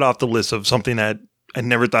 cross that off the list of something that I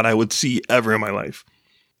never thought I would see ever in my life.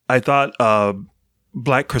 I thought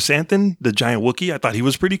Black Chrysanthemum, the giant Wookiee, I thought he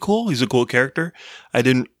was pretty cool. He's a cool character. I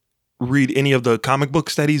didn't read any of the comic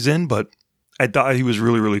books that he's in, but I thought he was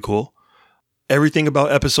really, really cool. Everything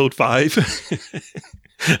about episode 5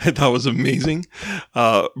 I thought was amazing.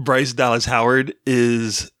 Bryce Dallas Howard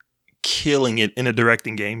is killing it in a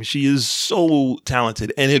directing game. She is so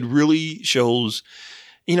talented, and it really shows,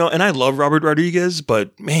 and I love Robert Rodriguez,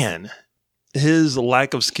 but man, his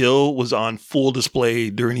lack of skill was on full display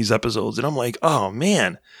during these episodes. And I'm like, oh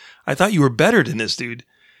man, I thought you were better than this dude.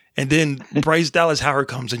 And then Bryce Dallas Howard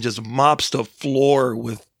comes and just mops the floor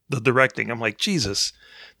with the directing. I'm like, Jesus,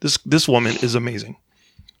 this woman is amazing.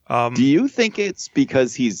 Do you think it's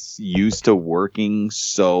because he's used to working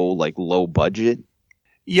so like low budget?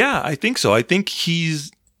 Yeah, I think so. I think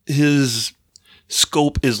his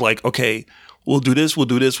scope is like, okay, we'll do this,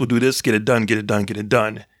 get it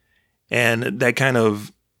done. And that kind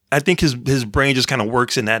of, I think his brain just kind of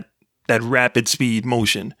works in that rapid speed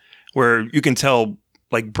motion where you can tell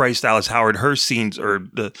like Bryce Dallas Howard, her scenes or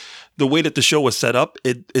the way that the show was set up,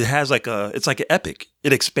 it has it's like an epic.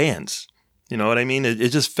 It expands. You know what I mean? It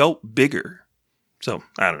just felt bigger. So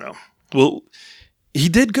I don't know. Well, he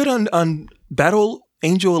did good on Battle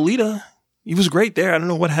Angel Alita. He was great there. I don't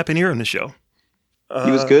know what happened here on the show.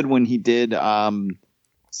 He was good when he did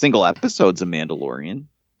single episodes of Mandalorian.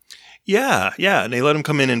 Yeah, and they let him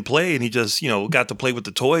come in and play, and he just, got to play with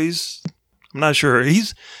the toys. I'm not sure.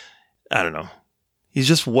 I don't know. He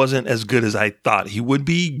just wasn't as good as I thought he would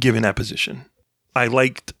be given that position. I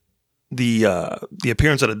liked the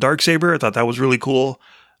appearance of the Darksaber. I thought that was really cool.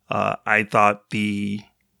 I thought the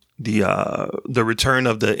return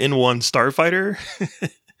of the N1 Starfighter.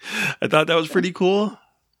 I thought that was pretty cool.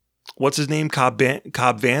 What's his name? Cobb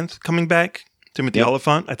Vanth coming back. Timothy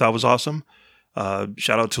Oliphant. I thought was awesome.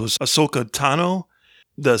 Shout out to Ahsoka Tano.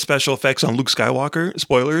 The special effects on Luke Skywalker,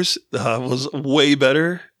 spoilers, was way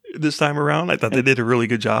better this time around. I thought they did a really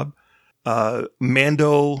good job.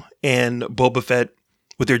 Mando and Boba Fett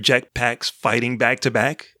with their jetpacks fighting back to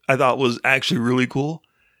back, I thought was actually really cool.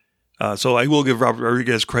 So I will give Robert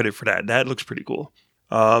Rodriguez credit for that. That looks pretty cool.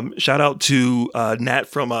 Shout out to Nat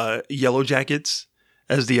from Yellow Jackets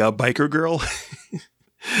as the biker girl.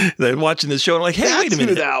 Then watching this show, I'm like, hey, That's wait a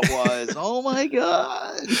minute. who that was. Oh my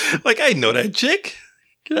God. Like, I know that chick.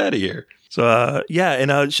 Get out of here. So,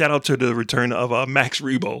 and shout out to the return of Max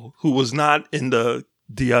Rebo, who was not in the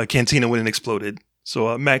cantina when it exploded.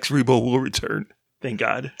 So Max Rebo will return. Thank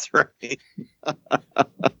God. That's right.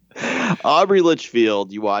 Aubrey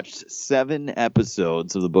Litchfield, you watched 7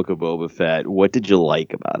 episodes of the Book of Boba Fett. What did you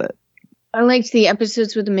like about it? I liked the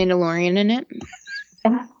episodes with the Mandalorian in it.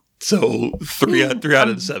 So 3 out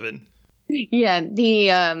of 7. Yeah,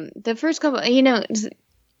 the first couple,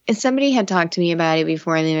 somebody had talked to me about it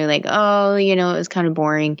before, and they were like, "Oh, it was kind of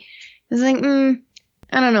boring." I was like,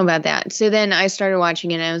 I don't know about that. So then I started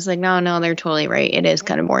watching it, and I was like, no, they're totally right. It is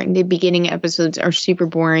kind of boring. The beginning episodes are super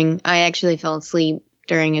boring. I actually fell asleep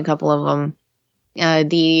during a couple of them.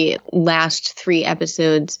 The last 3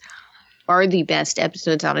 episodes are the best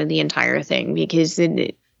episodes out of the entire thing because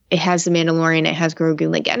it has the Mandalorian, it has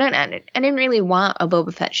Grogu. Like, I didn't really want a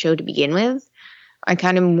Boba Fett show to begin with. I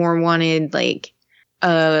kind of more wanted like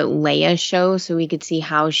a Leia show so we could see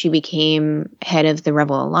how she became head of the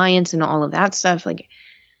Rebel Alliance and all of that stuff. Like,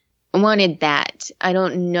 I wanted that. I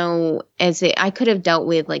don't know, I could have dealt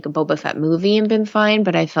with like a Boba Fett movie and been fine,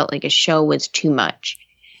 but I felt like a show was too much.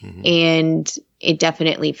 Mm-hmm. And it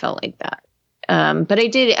definitely felt like that. But I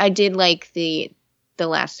did like the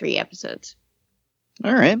last 3 episodes.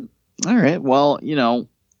 All right. Well,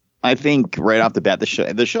 I think right off the bat,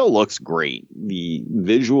 the show looks great. The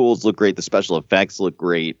visuals look great. The special effects look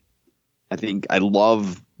great. I think I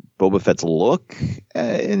love Boba Fett's look,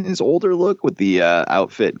 in his older look with the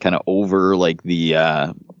outfit kind of over like the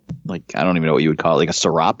like I don't even know what you would call it, like a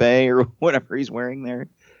serape or whatever he's wearing there.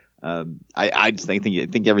 I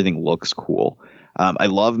think everything looks cool. I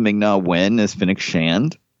love Ming-Na Wen as Fennec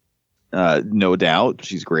Shand. No doubt,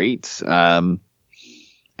 she's great.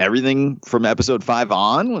 Everything from episode 5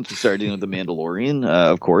 on, once we started dealing with the Mandalorian,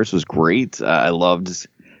 of course, was great. I loved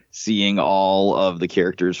seeing all of the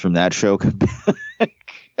characters from that show come back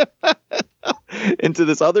into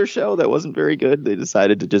this other show that wasn't very good. They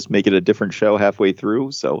decided to just make it a different show halfway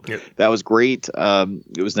through, so that was great.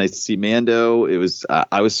 It was nice to see Mando. It was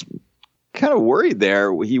I was kind of worried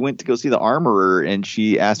there. He went to go see the armorer, and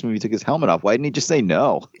she asked him if he took his helmet off. Why didn't he just say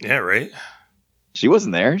no? Yeah, right. She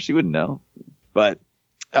wasn't there. She wouldn't know. But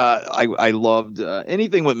I loved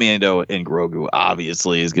anything with Mando and Grogu,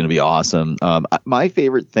 obviously, is going to be awesome. My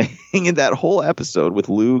favorite thing in that whole episode with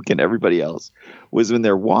Luke and everybody else was when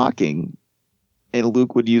they're walking and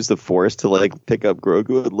Luke would use the Force to like pick up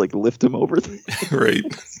Grogu and like lift him over. Right.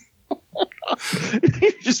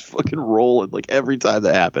 He just fucking rolling. Like every time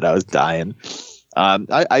that happened, I was dying.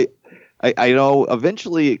 I know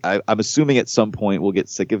eventually, I'm assuming at some point we'll get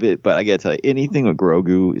sick of it, but I gotta tell you, anything with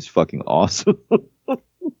Grogu is fucking awesome.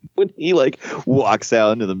 When he like walks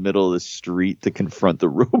out into the middle of the street to confront the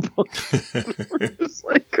robot, it's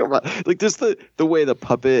like, come on, like just the way the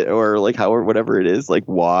puppet or like however whatever it is like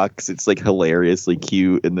walks, it's like hilariously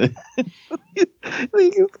cute. And then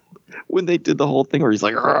like, when they did the whole thing where he's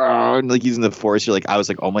like, and like using the Force, you're like, I was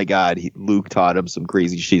like, oh my god, Luke taught him some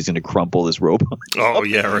crazy shit. He's gonna crumple this robot. Oh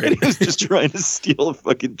yeah, right. And he was just trying to steal a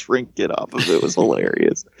fucking trinket off of it. It was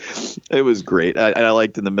hilarious. It was great. I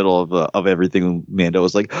liked in the middle of everything, Mando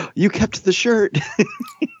was like, you kept the shirt.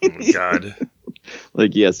 Oh god.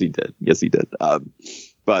 Like, yes, he did.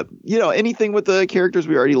 But anything with the characters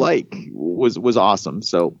we already like was awesome.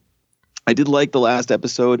 So I did like the last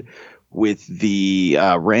episode with the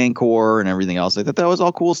Rancor and everything else. I thought that was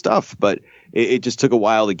all cool stuff, but it just took a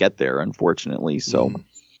while to get there, unfortunately. So,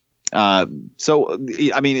 I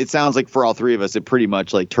mean, it sounds like for all 3 of us, it pretty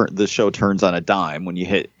much like the show turns on a dime when you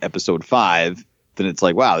hit episode 5. Then it's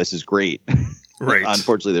like, wow, this is great. Right.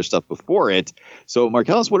 Unfortunately, there's stuff before it. So,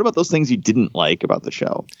 Marcellus, what about those things you didn't like about the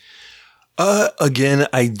show? Again,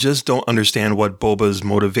 I just don't understand what Boba's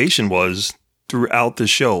motivation was throughout the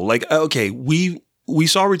show. Like, okay, we all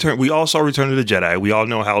saw Return of the Jedi. We all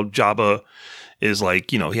know how Jabba is like,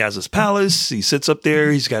 he has his palace. He sits up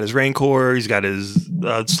there. He's got his Rancor. He's got his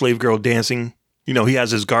slave girl dancing. He has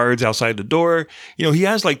his guards outside the door. He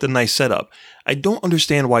has like the nice setup. I don't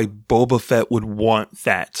understand why Boba Fett would want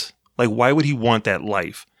that. Like, why would he want that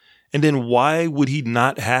life? And then why would he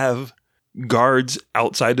not have guards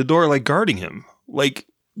outside the door, like guarding him? Like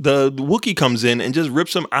the Wookiee comes in and just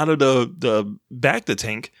rips him out of the Bacta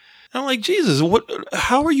tank. I'm like, Jesus,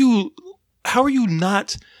 how are you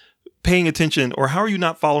not paying attention, or how are you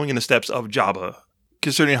not following in the steps of Jabba,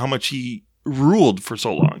 considering how much he ruled for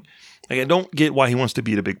so long? Like, I don't get why he wants to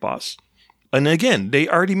be the big boss. And again, they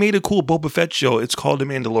already made a cool Boba Fett show. It's called The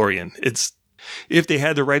Mandalorian. If they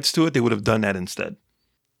had the rights to it, they would have done that instead.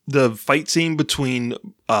 the fight scene between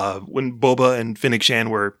when Boba and Fennec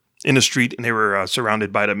Shand were in the street and they were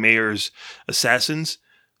surrounded by the mayor's assassins,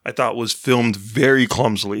 I thought was filmed very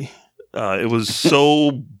clumsily. It was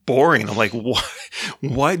so boring. I'm like,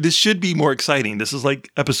 why? This should be more exciting. This is like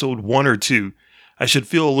episode 1 or 2. I should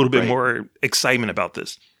feel a little bit more excitement about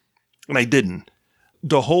this. And I didn't.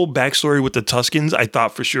 The whole backstory with the Tuskens, I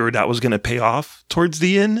thought for sure that was going to pay off towards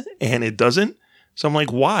the end, and it doesn't. So I'm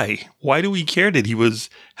like, why? Why do we care that he was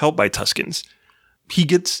helped by Tuskens?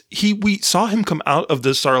 We saw him come out of the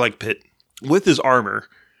Sarlacc pit with his armor.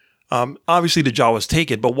 Obviously the Jawas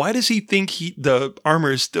take it, but why does he think the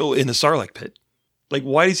armor is still in the Sarlacc pit? Like,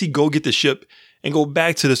 why does he go get the ship and go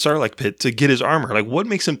back to the Sarlacc pit to get his armor? Like, what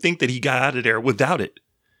makes him think that he got out of there without it?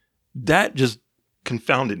 That just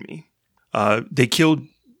confounded me. They killed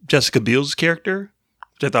Jessica Biel's character,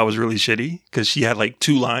 which I thought was really shitty because she had like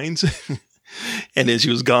 2 lines and then she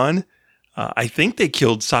was gone. I think they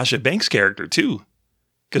killed Sasha Banks' character too.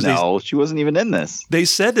 No, she wasn't even in this. They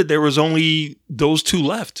said that there was only those 2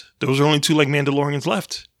 left. There was only 2 like Mandalorians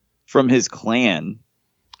left. From his clan.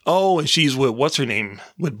 Oh, and she's with, what's her name?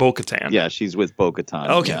 With Bo-Katan. Yeah, she's with Bo-Katan.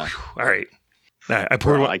 Okay. Yeah. All right.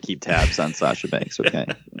 I keep tabs on Sasha Banks, okay?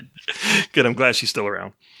 Good, I'm glad she's still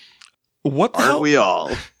around. What the Aren't hell? we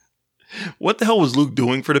all? What the hell was Luke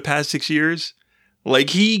doing for the past 6 years?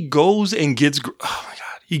 Like, he goes and gets, oh my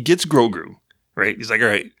God, he gets Grogu, right? He's like, all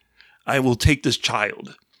right, I will take this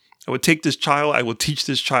child. I will teach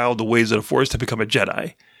this child the ways of the Force to become a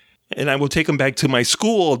Jedi. And I will take him back to my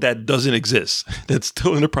school that doesn't exist, that's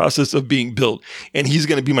still in the process of being built. And he's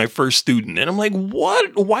going to be my first student. And I'm like,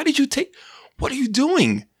 what? Why did you what are you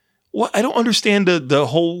doing? What? I don't understand the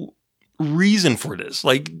whole reason for this.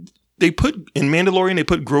 Like, in Mandalorian, they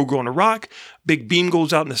put Grogu on a rock, big beam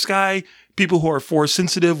goes out in the sky, people who are Force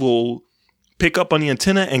sensitive will pick up on the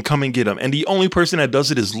antenna and come and get him. And the only person that does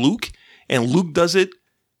it is Luke, and Luke does it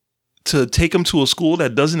to take him to a school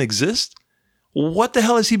that doesn't exist. What the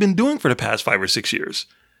hell has he been doing for the past 5 or 6 years?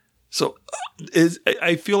 So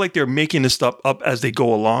I feel like they're making this stuff up as they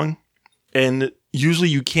go along. And usually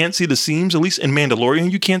you can't see the seams, at least in Mandalorian,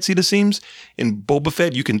 you can't see the seams. In Boba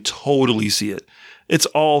Fett, you can totally see it. It's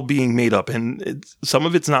all being made up, and some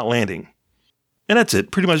of it's not landing. And that's it.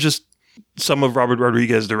 Pretty much just some of Robert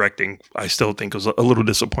Rodriguez directing, I still think was a little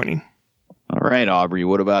disappointing. All right, Aubrey,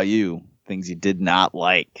 what about you? Things you did not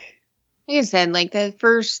like? Like I said, like the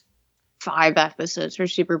first 5 episodes were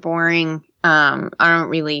super boring. I don't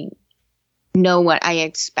really know what I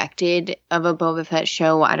expected of a Boba Fett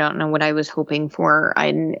show. I don't know what I was hoping for.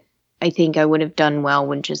 I think I would have done well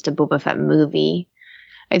with just a Boba Fett movie.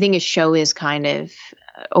 I think a show is kind of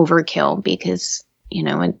overkill because,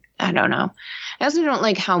 I don't know. I also don't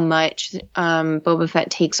like how much Boba Fett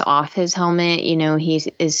takes off his helmet. He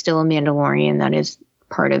is still a Mandalorian. That is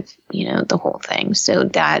part of, the whole thing. So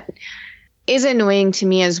that is annoying to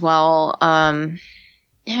me as well.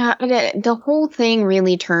 Yeah, the whole thing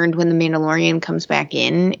really turned when the Mandalorian comes back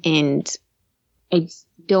in, and I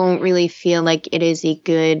don't really feel like it is a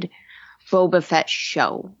good Boba Fett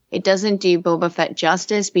show. It doesn't do Boba Fett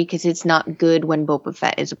justice because it's not good when Boba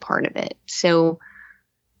Fett is a part of it. So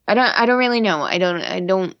I don't really know. I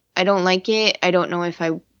don't like it. I don't know if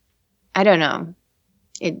I don't know.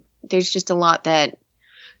 There's just a lot that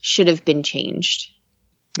should have been changed.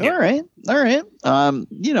 Yeah. All right.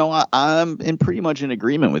 I'm pretty much in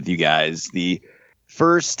agreement with you guys. The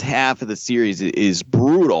first half of the series is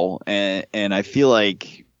brutal, and I feel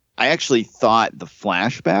like I actually thought the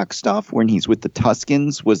flashback stuff when he's with the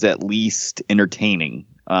Tuskens was at least entertaining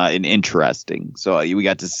and interesting. So we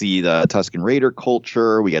got to see the Tusken Raider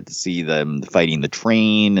culture. We got to see them fighting the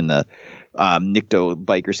train and the Nikto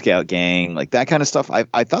biker scout gang, like that kind of stuff.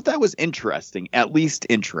 I thought that was interesting, at least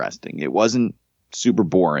interesting. It wasn't super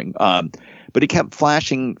boring. But it kept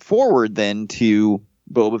flashing forward then to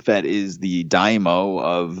Boba Fett is the daimyo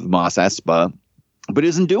of Mos Espa, but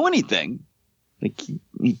doesn't do anything. Like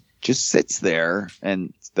he just sits there,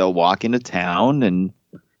 and they'll walk into town and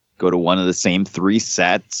go to one of the same 3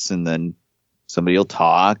 sets, and then somebody will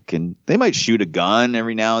talk, and they might shoot a gun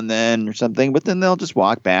every now and then or something, but then they'll just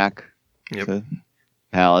walk back to the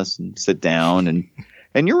palace and sit down.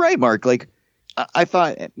 And you're right, Mark. Like, I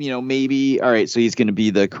thought, maybe, all right, so he's going to be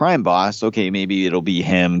the crime boss. Okay, maybe it'll be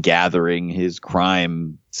him gathering his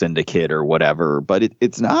crime syndicate or whatever. But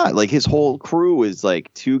it's not. Like, his whole crew is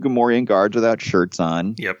like 2 Gamorrean guards without shirts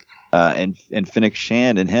on. Yep. And Fennec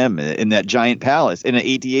Shand and him in that giant palace in an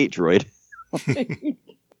 88 droid.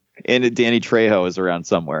 And Danny Trejo is around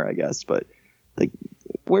somewhere, I guess. But, like,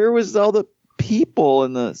 where was all the people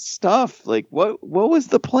and the stuff? Like, what was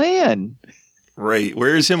the plan? Right.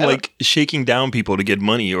 Where is him like shaking down people to get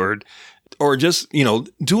money or just,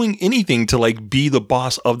 doing anything to like be the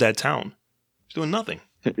boss of that town? He's doing nothing.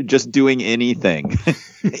 Just doing anything.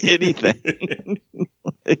 Anything.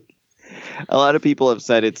 A lot of people have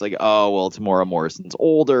said it's like, oh, well, Tamora Morrison's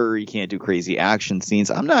older. He can't do crazy action scenes.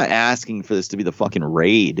 I'm not asking for this to be the fucking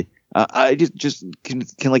Raid. I just can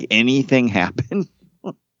like anything happen?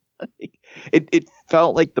 It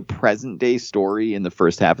felt like the present day story in the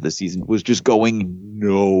first half of the season was just going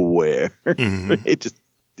nowhere. Mm-hmm. It just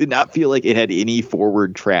did not feel like it had any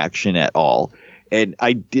forward traction at all. And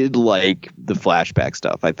I did like the flashback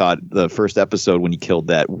stuff. I thought the first episode when he killed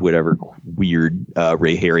that whatever weird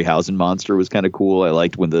Ray Harryhausen monster was kind of cool. I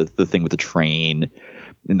liked when the thing with the train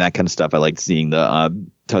and that kind of stuff. I liked seeing the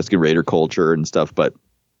Tusken Raider culture and stuff. But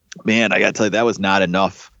man, I got to tell you, that was not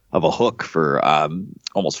enough of a hook for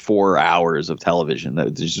almost 4 hours of television.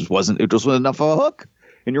 It just wasn't enough of a hook.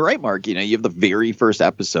 And you're right, Mark. You have the very first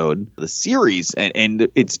episode of the series, and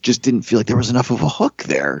it just didn't feel like there was enough of a hook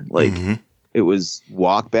there. Like. Mm-hmm. It was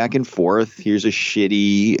walk back and forth. Here's a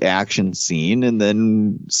shitty action scene, and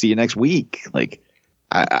then see you next week. Like,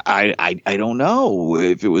 I don't know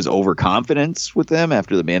if it was overconfidence with them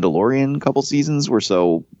after the Mandalorian couple seasons were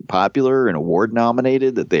so popular and award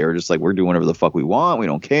nominated that they were just like, we're doing whatever the fuck we want. We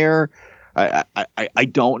don't care. I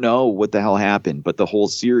don't know what the hell happened, but the whole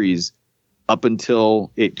series up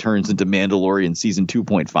until it turns into Mandalorian season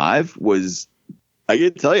 2.5 was. I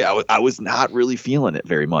can tell you, I was not really feeling it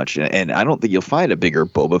very much. And I don't think you'll find a bigger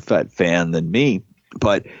Boba Fett fan than me.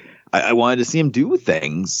 But I wanted to see him do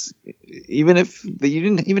things, even if you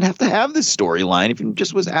didn't even have to have this storyline. If he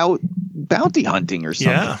just was out bounty hunting or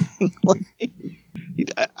something.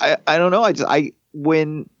 Yeah. I don't know.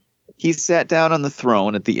 When he sat down on the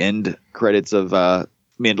throne at the end credits of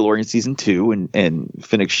Mandalorian season 2 and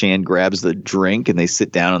Fennec Shand grabs the drink and they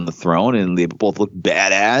sit down on the throne and they both look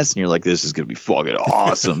badass and you're like, this is going to be fucking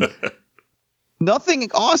awesome.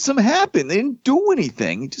 Nothing awesome happened. They didn't do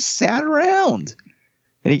anything. He just sat around.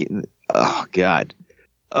 And oh God.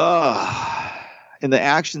 And the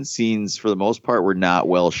action scenes for the most part were not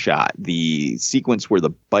well shot. The sequence where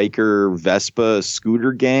the biker Vespa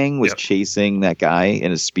scooter gang was chasing that guy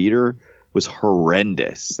in a speeder was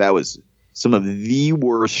horrendous. That was some of the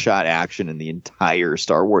worst shot action in the entire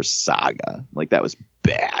Star Wars saga. Like, that was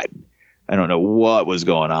bad. I don't know what was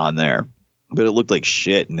going on there, but it looked like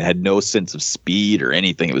shit and had no sense of speed or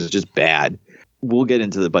anything. It was just bad. We'll get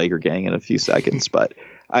into the biker gang in a few seconds, but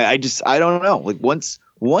I don't know. Like,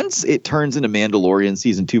 once it turns into Mandalorian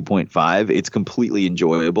season 2.5, it's completely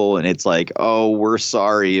enjoyable. And it's like, oh, we're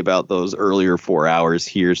sorry about those earlier 4 hours.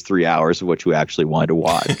 Here's 3 hours of what you actually wanted to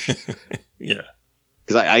watch. Yeah.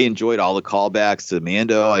 Because I enjoyed all the callbacks to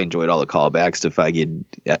Mando. I enjoyed all the callbacks to Feige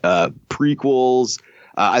prequels.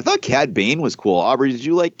 I thought Cad Bane was cool. Aubrey, did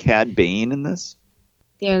you like Cad Bane in this?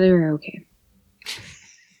 Yeah, they were okay.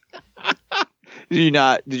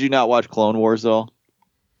 Did you not watch Clone Wars though?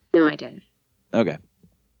 No, I didn't. Okay.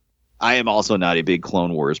 I am also not a big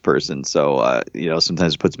Clone Wars person, so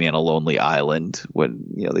sometimes it puts me on a lonely island when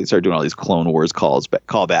they start doing all these Clone Wars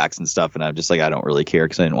callbacks and stuff, and I'm just like, I don't really care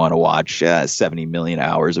because I didn't want to watch 70 million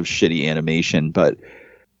hours of shitty animation. But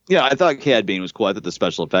yeah, I thought Cad Bane was cool. I thought the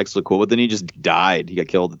special effects looked cool, but then he just died. He got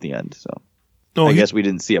killed at the end, so I guess we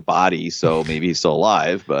didn't see a body, so maybe he's still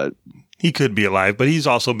alive, but. He could be alive, but he's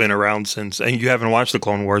also been around since, and you haven't watched the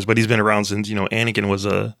Clone Wars, but he's been around since Anakin was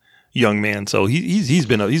a young man, so he's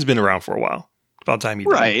been around for a while. About time he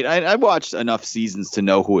died. Right. I watched enough seasons to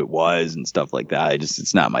know who it was and stuff like that.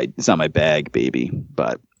 It's not my bag, baby.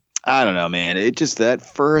 But I don't know, man. It just, that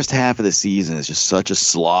first half of the season is just such a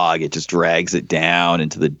slog. It just drags it down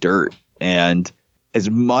into the dirt. And as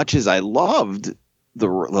much as I loved the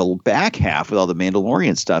little back half with all the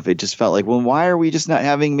Mandalorian stuff, it just felt like, well, why are we just not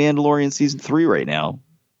having Mandalorian season 3 right now?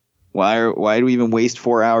 Why do we even waste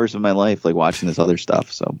 4 hours of my life like watching this other stuff?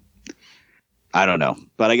 So I don't know,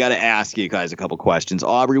 but I got to ask you guys a couple questions.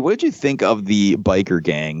 Aubrey, what did you think of the biker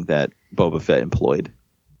gang that Boba Fett employed?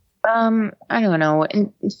 I don't know.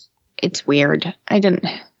 It's weird. I don't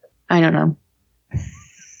know.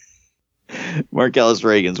 Marcellus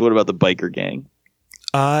Reagans, what about the biker gang?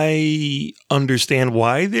 I understand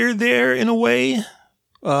why they're there in a way,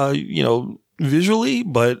 visually,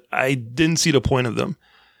 but I didn't see the point of them.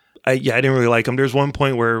 I didn't really like them. There's one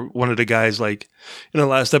point where one of the guys, like in the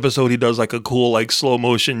last episode, he does like a cool, like slow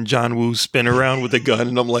motion John Woo spin around with a gun.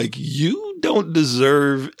 And I'm like, you don't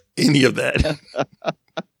deserve any of that.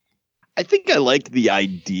 I think I liked the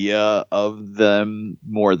idea of them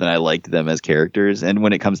more than I liked them as characters. And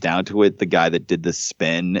when it comes down to it, the guy that did the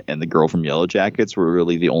spin and the girl from Yellow Jackets were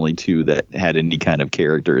really the only two that had any kind of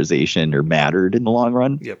characterization or mattered in the long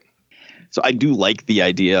run. Yep. So I do like the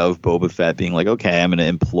idea of Boba Fett being like, okay, I'm going to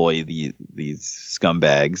employ these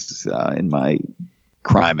scumbags in my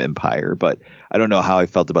crime empire. But I don't know how I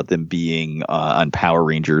felt about them being on Power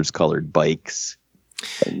Rangers colored bikes.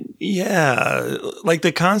 Yeah, like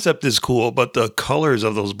the concept is cool, but the colors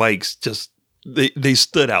of those bikes just they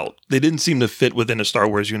stood out. They didn't seem to fit within a Star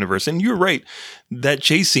Wars universe. And you're right, that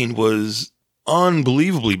chase scene was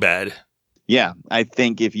unbelievably bad. Yeah, I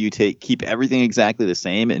think if you keep everything exactly the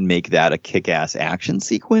same and make that a kick-ass action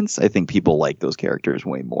sequence, I think people like those characters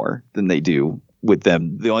way more than they do with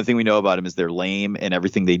them. The only thing we know about them is they're lame, and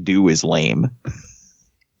everything they do is lame.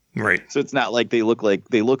 Right. So it's not like they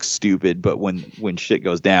look stupid, but when shit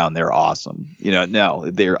goes down, they're awesome.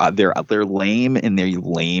 No, they're lame, and they're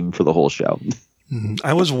lame for the whole show.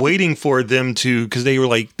 I was waiting for them to, because they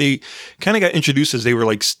kind of got introduced as they were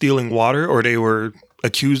like stealing water, or they were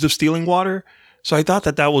accused of stealing water. So I thought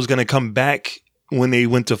that was going to come back when they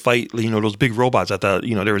went to fight, those big robots. I thought,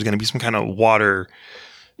 there was going to be some kind of water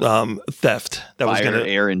theft that was going to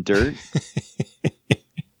air and dirt.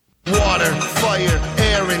 Water, fire,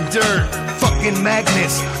 air, and dirt. Fucking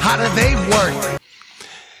magnets. How do they work?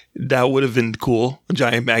 That would have been cool. A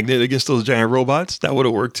giant magnet against those giant robots. That would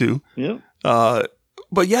have worked too. Yeah.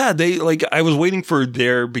 But yeah, I was waiting for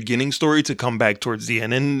their beginning story to come back towards the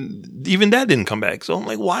end, and even that didn't come back. So I'm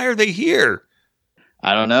like, why are they here?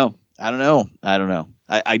 I don't know. I don't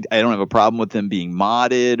have a problem with them being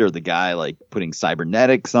modded or the guy like putting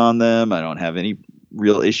cybernetics on them. I don't have any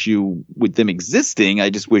real issue with them existing. I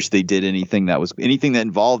just wish they did anything that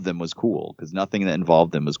involved them was cool, because nothing that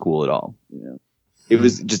involved them was cool at all. It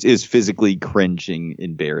was physically cringing,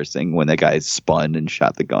 embarrassing when that guy spun and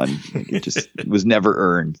shot the gun. It was never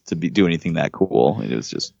earned to do anything that cool.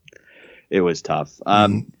 It was tough.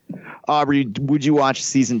 Aubrey, would you watch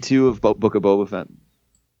season 2 of Book of Boba Fett?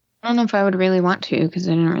 I don't know if I would really want to, because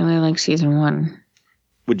I didn't really like season 1.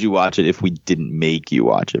 Would you watch it if we didn't make you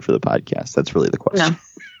watch it for the podcast? That's really the question.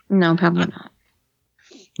 No, probably not.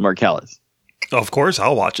 Marcellus. Of course,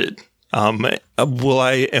 I'll watch it. Am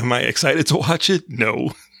I excited to watch it?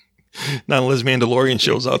 No. Not unless Mandalorian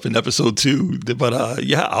shows up in episode 2. But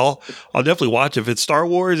yeah, I'll definitely watch it. If it's Star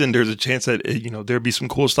Wars and there's a chance that there'll be some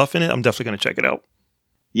cool stuff in it, I'm definitely going to check it out.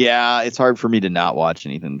 Yeah, it's hard for me to not watch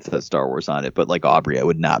anything that says Star Wars on it, but like Aubrey, I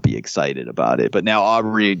would not be excited about it. But now,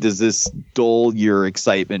 Aubrey, does this dull your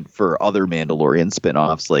excitement for other Mandalorian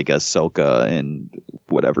spinoffs like Ahsoka and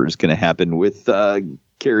whatever is going to happen with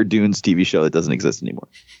Cara Dune's TV show that doesn't exist anymore?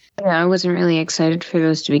 Yeah, I wasn't really excited for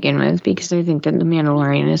those to begin with, because I think that The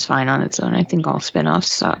Mandalorian is fine on its own. I think all spinoffs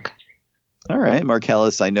suck. All right,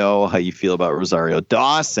 Marcellus, I know how you feel about Rosario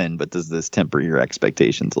Dawson, but does this temper your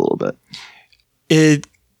expectations a little bit?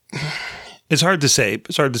 It's hard to say.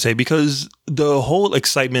 It's hard to say, because the whole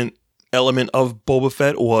excitement element of Boba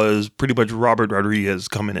Fett was pretty much Robert Rodriguez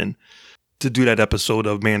coming in to do that episode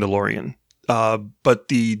of Mandalorian. But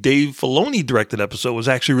the Dave Filoni directed episode was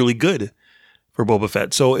actually really good for Boba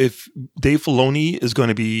Fett. So if Dave Filoni is going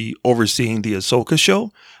to be overseeing the Ahsoka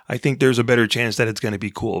show, I think there's a better chance that it's going to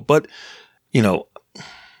be cool. But,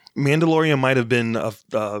 Mandalorian might have been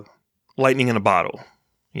lightning in a bottle.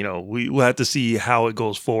 We'll have to see how it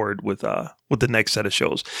goes forward with the next set of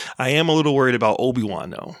shows. I am a little worried about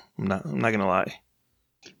Obi-Wan, though. I'm not gonna lie.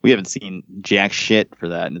 We haven't seen jack shit for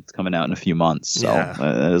that, and it's coming out in a few months, so yeah.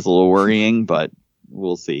 That is a little worrying. But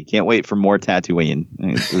we'll see. Can't wait for more Tatooine.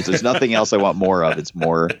 There's nothing else I want more of. It's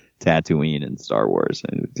more Tatooine in Star Wars.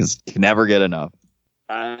 I just can never get enough.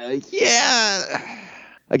 Yeah.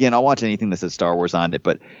 Again, I'll watch anything that says Star Wars on it,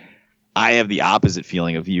 but I have the opposite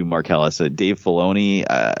feeling of you, Marcellus. Dave Filoni,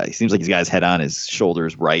 it seems like he's got his head on his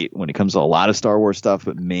shoulders right when it comes to a lot of Star Wars stuff,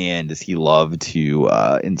 but man, does he love to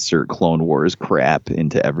insert Clone Wars crap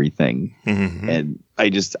into everything. Mm-hmm. And I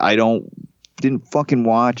didn't fucking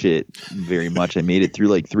watch it very much. I made it through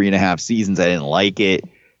like 3.5 seasons. I didn't like it.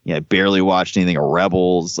 I barely watched anything of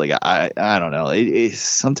Rebels. Like I don't know.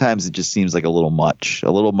 Sometimes it just seems like a little much.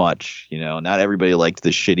 Not everybody liked the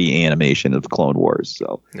shitty animation of Clone Wars,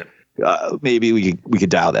 so. Yeah. Maybe we could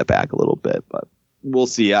dial that back a little bit, but we'll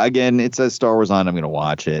see. Again, it says Star Wars on. I'm going to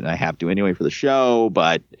watch it, and I have to anyway for the show.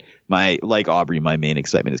 But like Aubrey, my main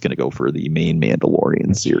excitement is going to go for the main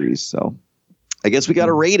Mandalorian series. So I guess we got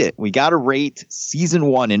to rate it. We got to rate season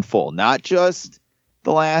 1 in full, not just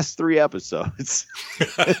the last 3 episodes.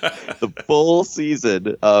 The full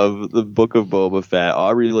season of the Book of Boba Fett.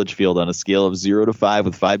 Aubrey Litchfield, on a scale of 0 to 5,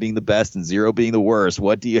 with 5 being the best and 0 being the worst,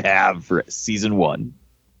 what do you have for season 1?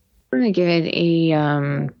 I'm going to give it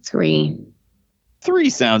a 3. 3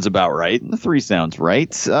 sounds about right. 3 sounds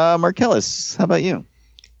right. Marcellus, how about you?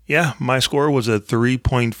 Yeah, my score was a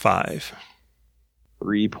 3.5.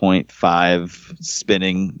 3.5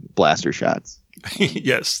 spinning blaster shots.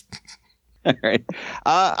 Yes. All right.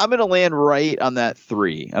 I'm going to land right on that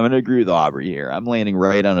 3. I'm going to agree with Aubrey here. I'm landing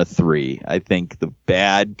right on a 3. I think the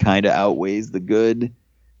bad kind of outweighs the good.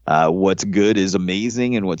 What's good is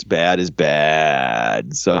amazing and what's bad is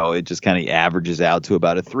bad. So it just kind of averages out to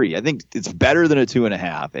about a 3. I think it's better than a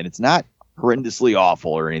 2.5, and it's not horrendously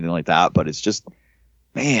awful or anything like that, but it's just,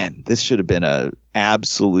 man, this should have been a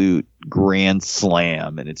absolute grand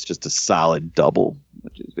slam, and it's just a solid double,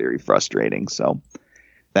 which is very frustrating. So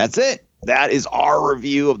that's it. That is our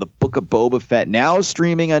review of the Book of Boba Fett, now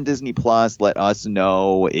streaming on Disney Plus. Let us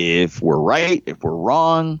know if we're right, if we're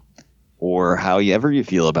wrong, or however you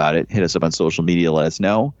feel about it. Hit us up on social media. Let us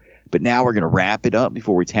know. But now we're going to wrap it up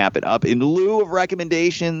before we tap it up. In lieu of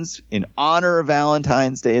recommendations, in honor of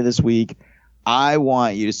Valentine's Day this week, I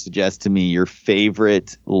want you to suggest to me your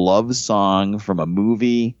favorite love song from a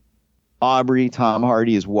movie. Aubrey, Tom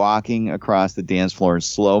Hardy is walking across the dance floor in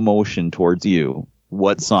slow motion towards you.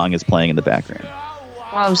 What song is playing in the background?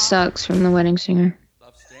 Love Sucks from The Wedding Singer.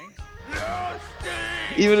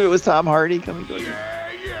 Even if it was Tom Hardy coming to you?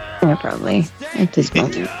 Yeah, probably. At this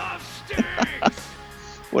moment.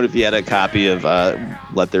 What if you had a copy of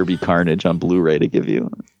Let There Be Carnage on Blu-ray to give you?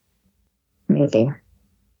 Maybe.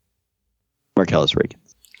 Marcellus Reagan.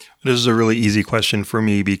 This is a really easy question for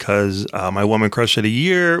me because my woman crush of the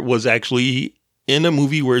year was actually in a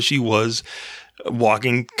movie where she was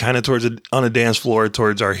walking kind of on a dance floor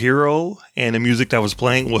towards our hero, and the music that was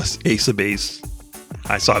playing was Ace of Base.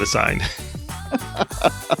 I saw the sign.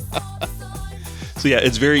 So yeah,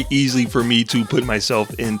 it's very easy for me to put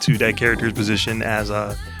myself into that character's position as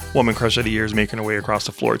a woman crush of the year is making her way across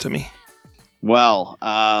the floor to me. Well,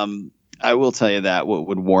 I will tell you that what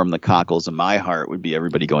would warm the cockles in my heart would be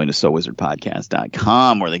everybody going to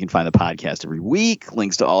SoWizardPodcast.com, where they can find the podcast every week.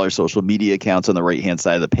 Links to all our social media accounts on the right-hand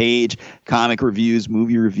side of the page. Comic reviews,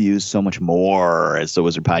 movie reviews, so much more at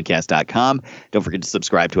SoWizardPodcast.com. Don't forget to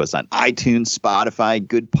subscribe to us on iTunes, Spotify,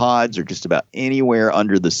 Good Pods, or just about anywhere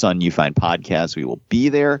under the sun you find podcasts. We will be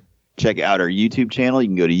there. Check out our YouTube channel. You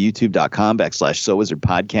can go to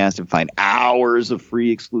youtube.com/SoWizardPodcast and find hours of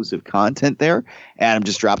free exclusive content there. Adam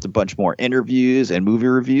just dropped a bunch more interviews and movie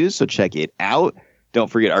reviews, so check it out. Don't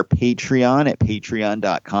forget our Patreon at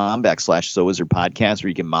patreon.com/SoWizardPodcast, where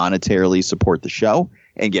you can monetarily support the show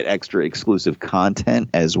and get extra exclusive content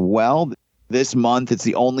as well. This month, it's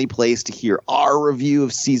the only place to hear our review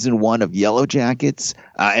of Season 1 of Yellow Jackets.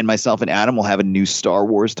 And myself and Adam will have a new Star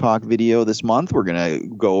Wars talk video this month. We're going to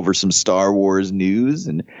go over some Star Wars news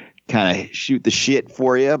and kind of shoot the shit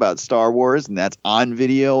for you about Star Wars. And that's on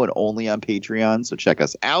video and only on Patreon. So check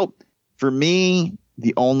us out. For me,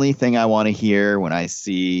 the only thing I want to hear when I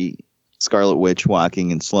see Scarlet Witch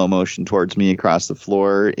walking in slow motion towards me across the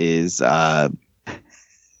floor is...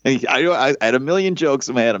 I had a million jokes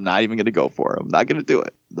in my head. I'm not even going to go for them. I'm not going to do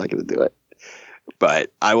it.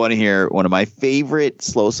 But I want to hear one of my favorite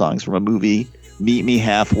slow songs from a movie, Meet Me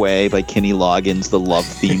Halfway by Kenny Loggins, the love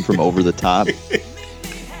theme from Over the Top.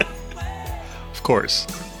 Of course.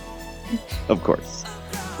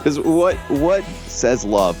 Because what says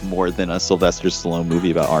love more than a Sylvester Stallone movie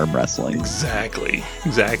about arm wrestling? Exactly.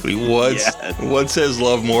 What says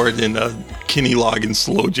love more than a Kenny Loggins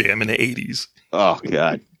slow jam in the 80s? Oh,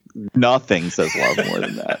 God. Nothing says love more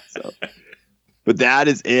than that. So, but that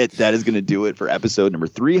is it. That is going to do it for episode number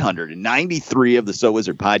 393 of the So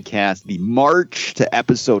Wizard podcast. The march to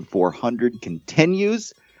episode 400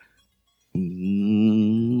 continues.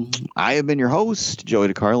 I have been your host, Joey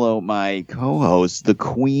DiCarlo. My co-host, the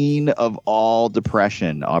queen of all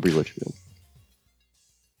depression, Aubrey Litchfield.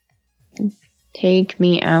 Take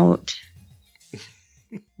me out.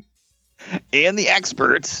 And the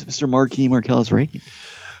expert, Mr. Marquis Marcellus Reagan.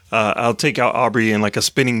 I'll take out Aubrey in like a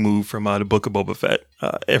spinning move from the Book of Boba Fett.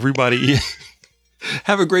 Everybody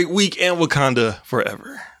have a great week and Wakanda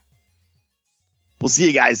forever. We'll see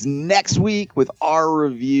you guys next week with our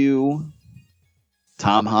review.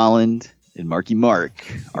 Tom Holland and Marky Mark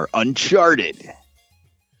are Uncharted.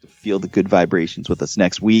 Feel the good vibrations with us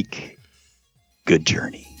next week. Good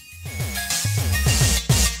journey.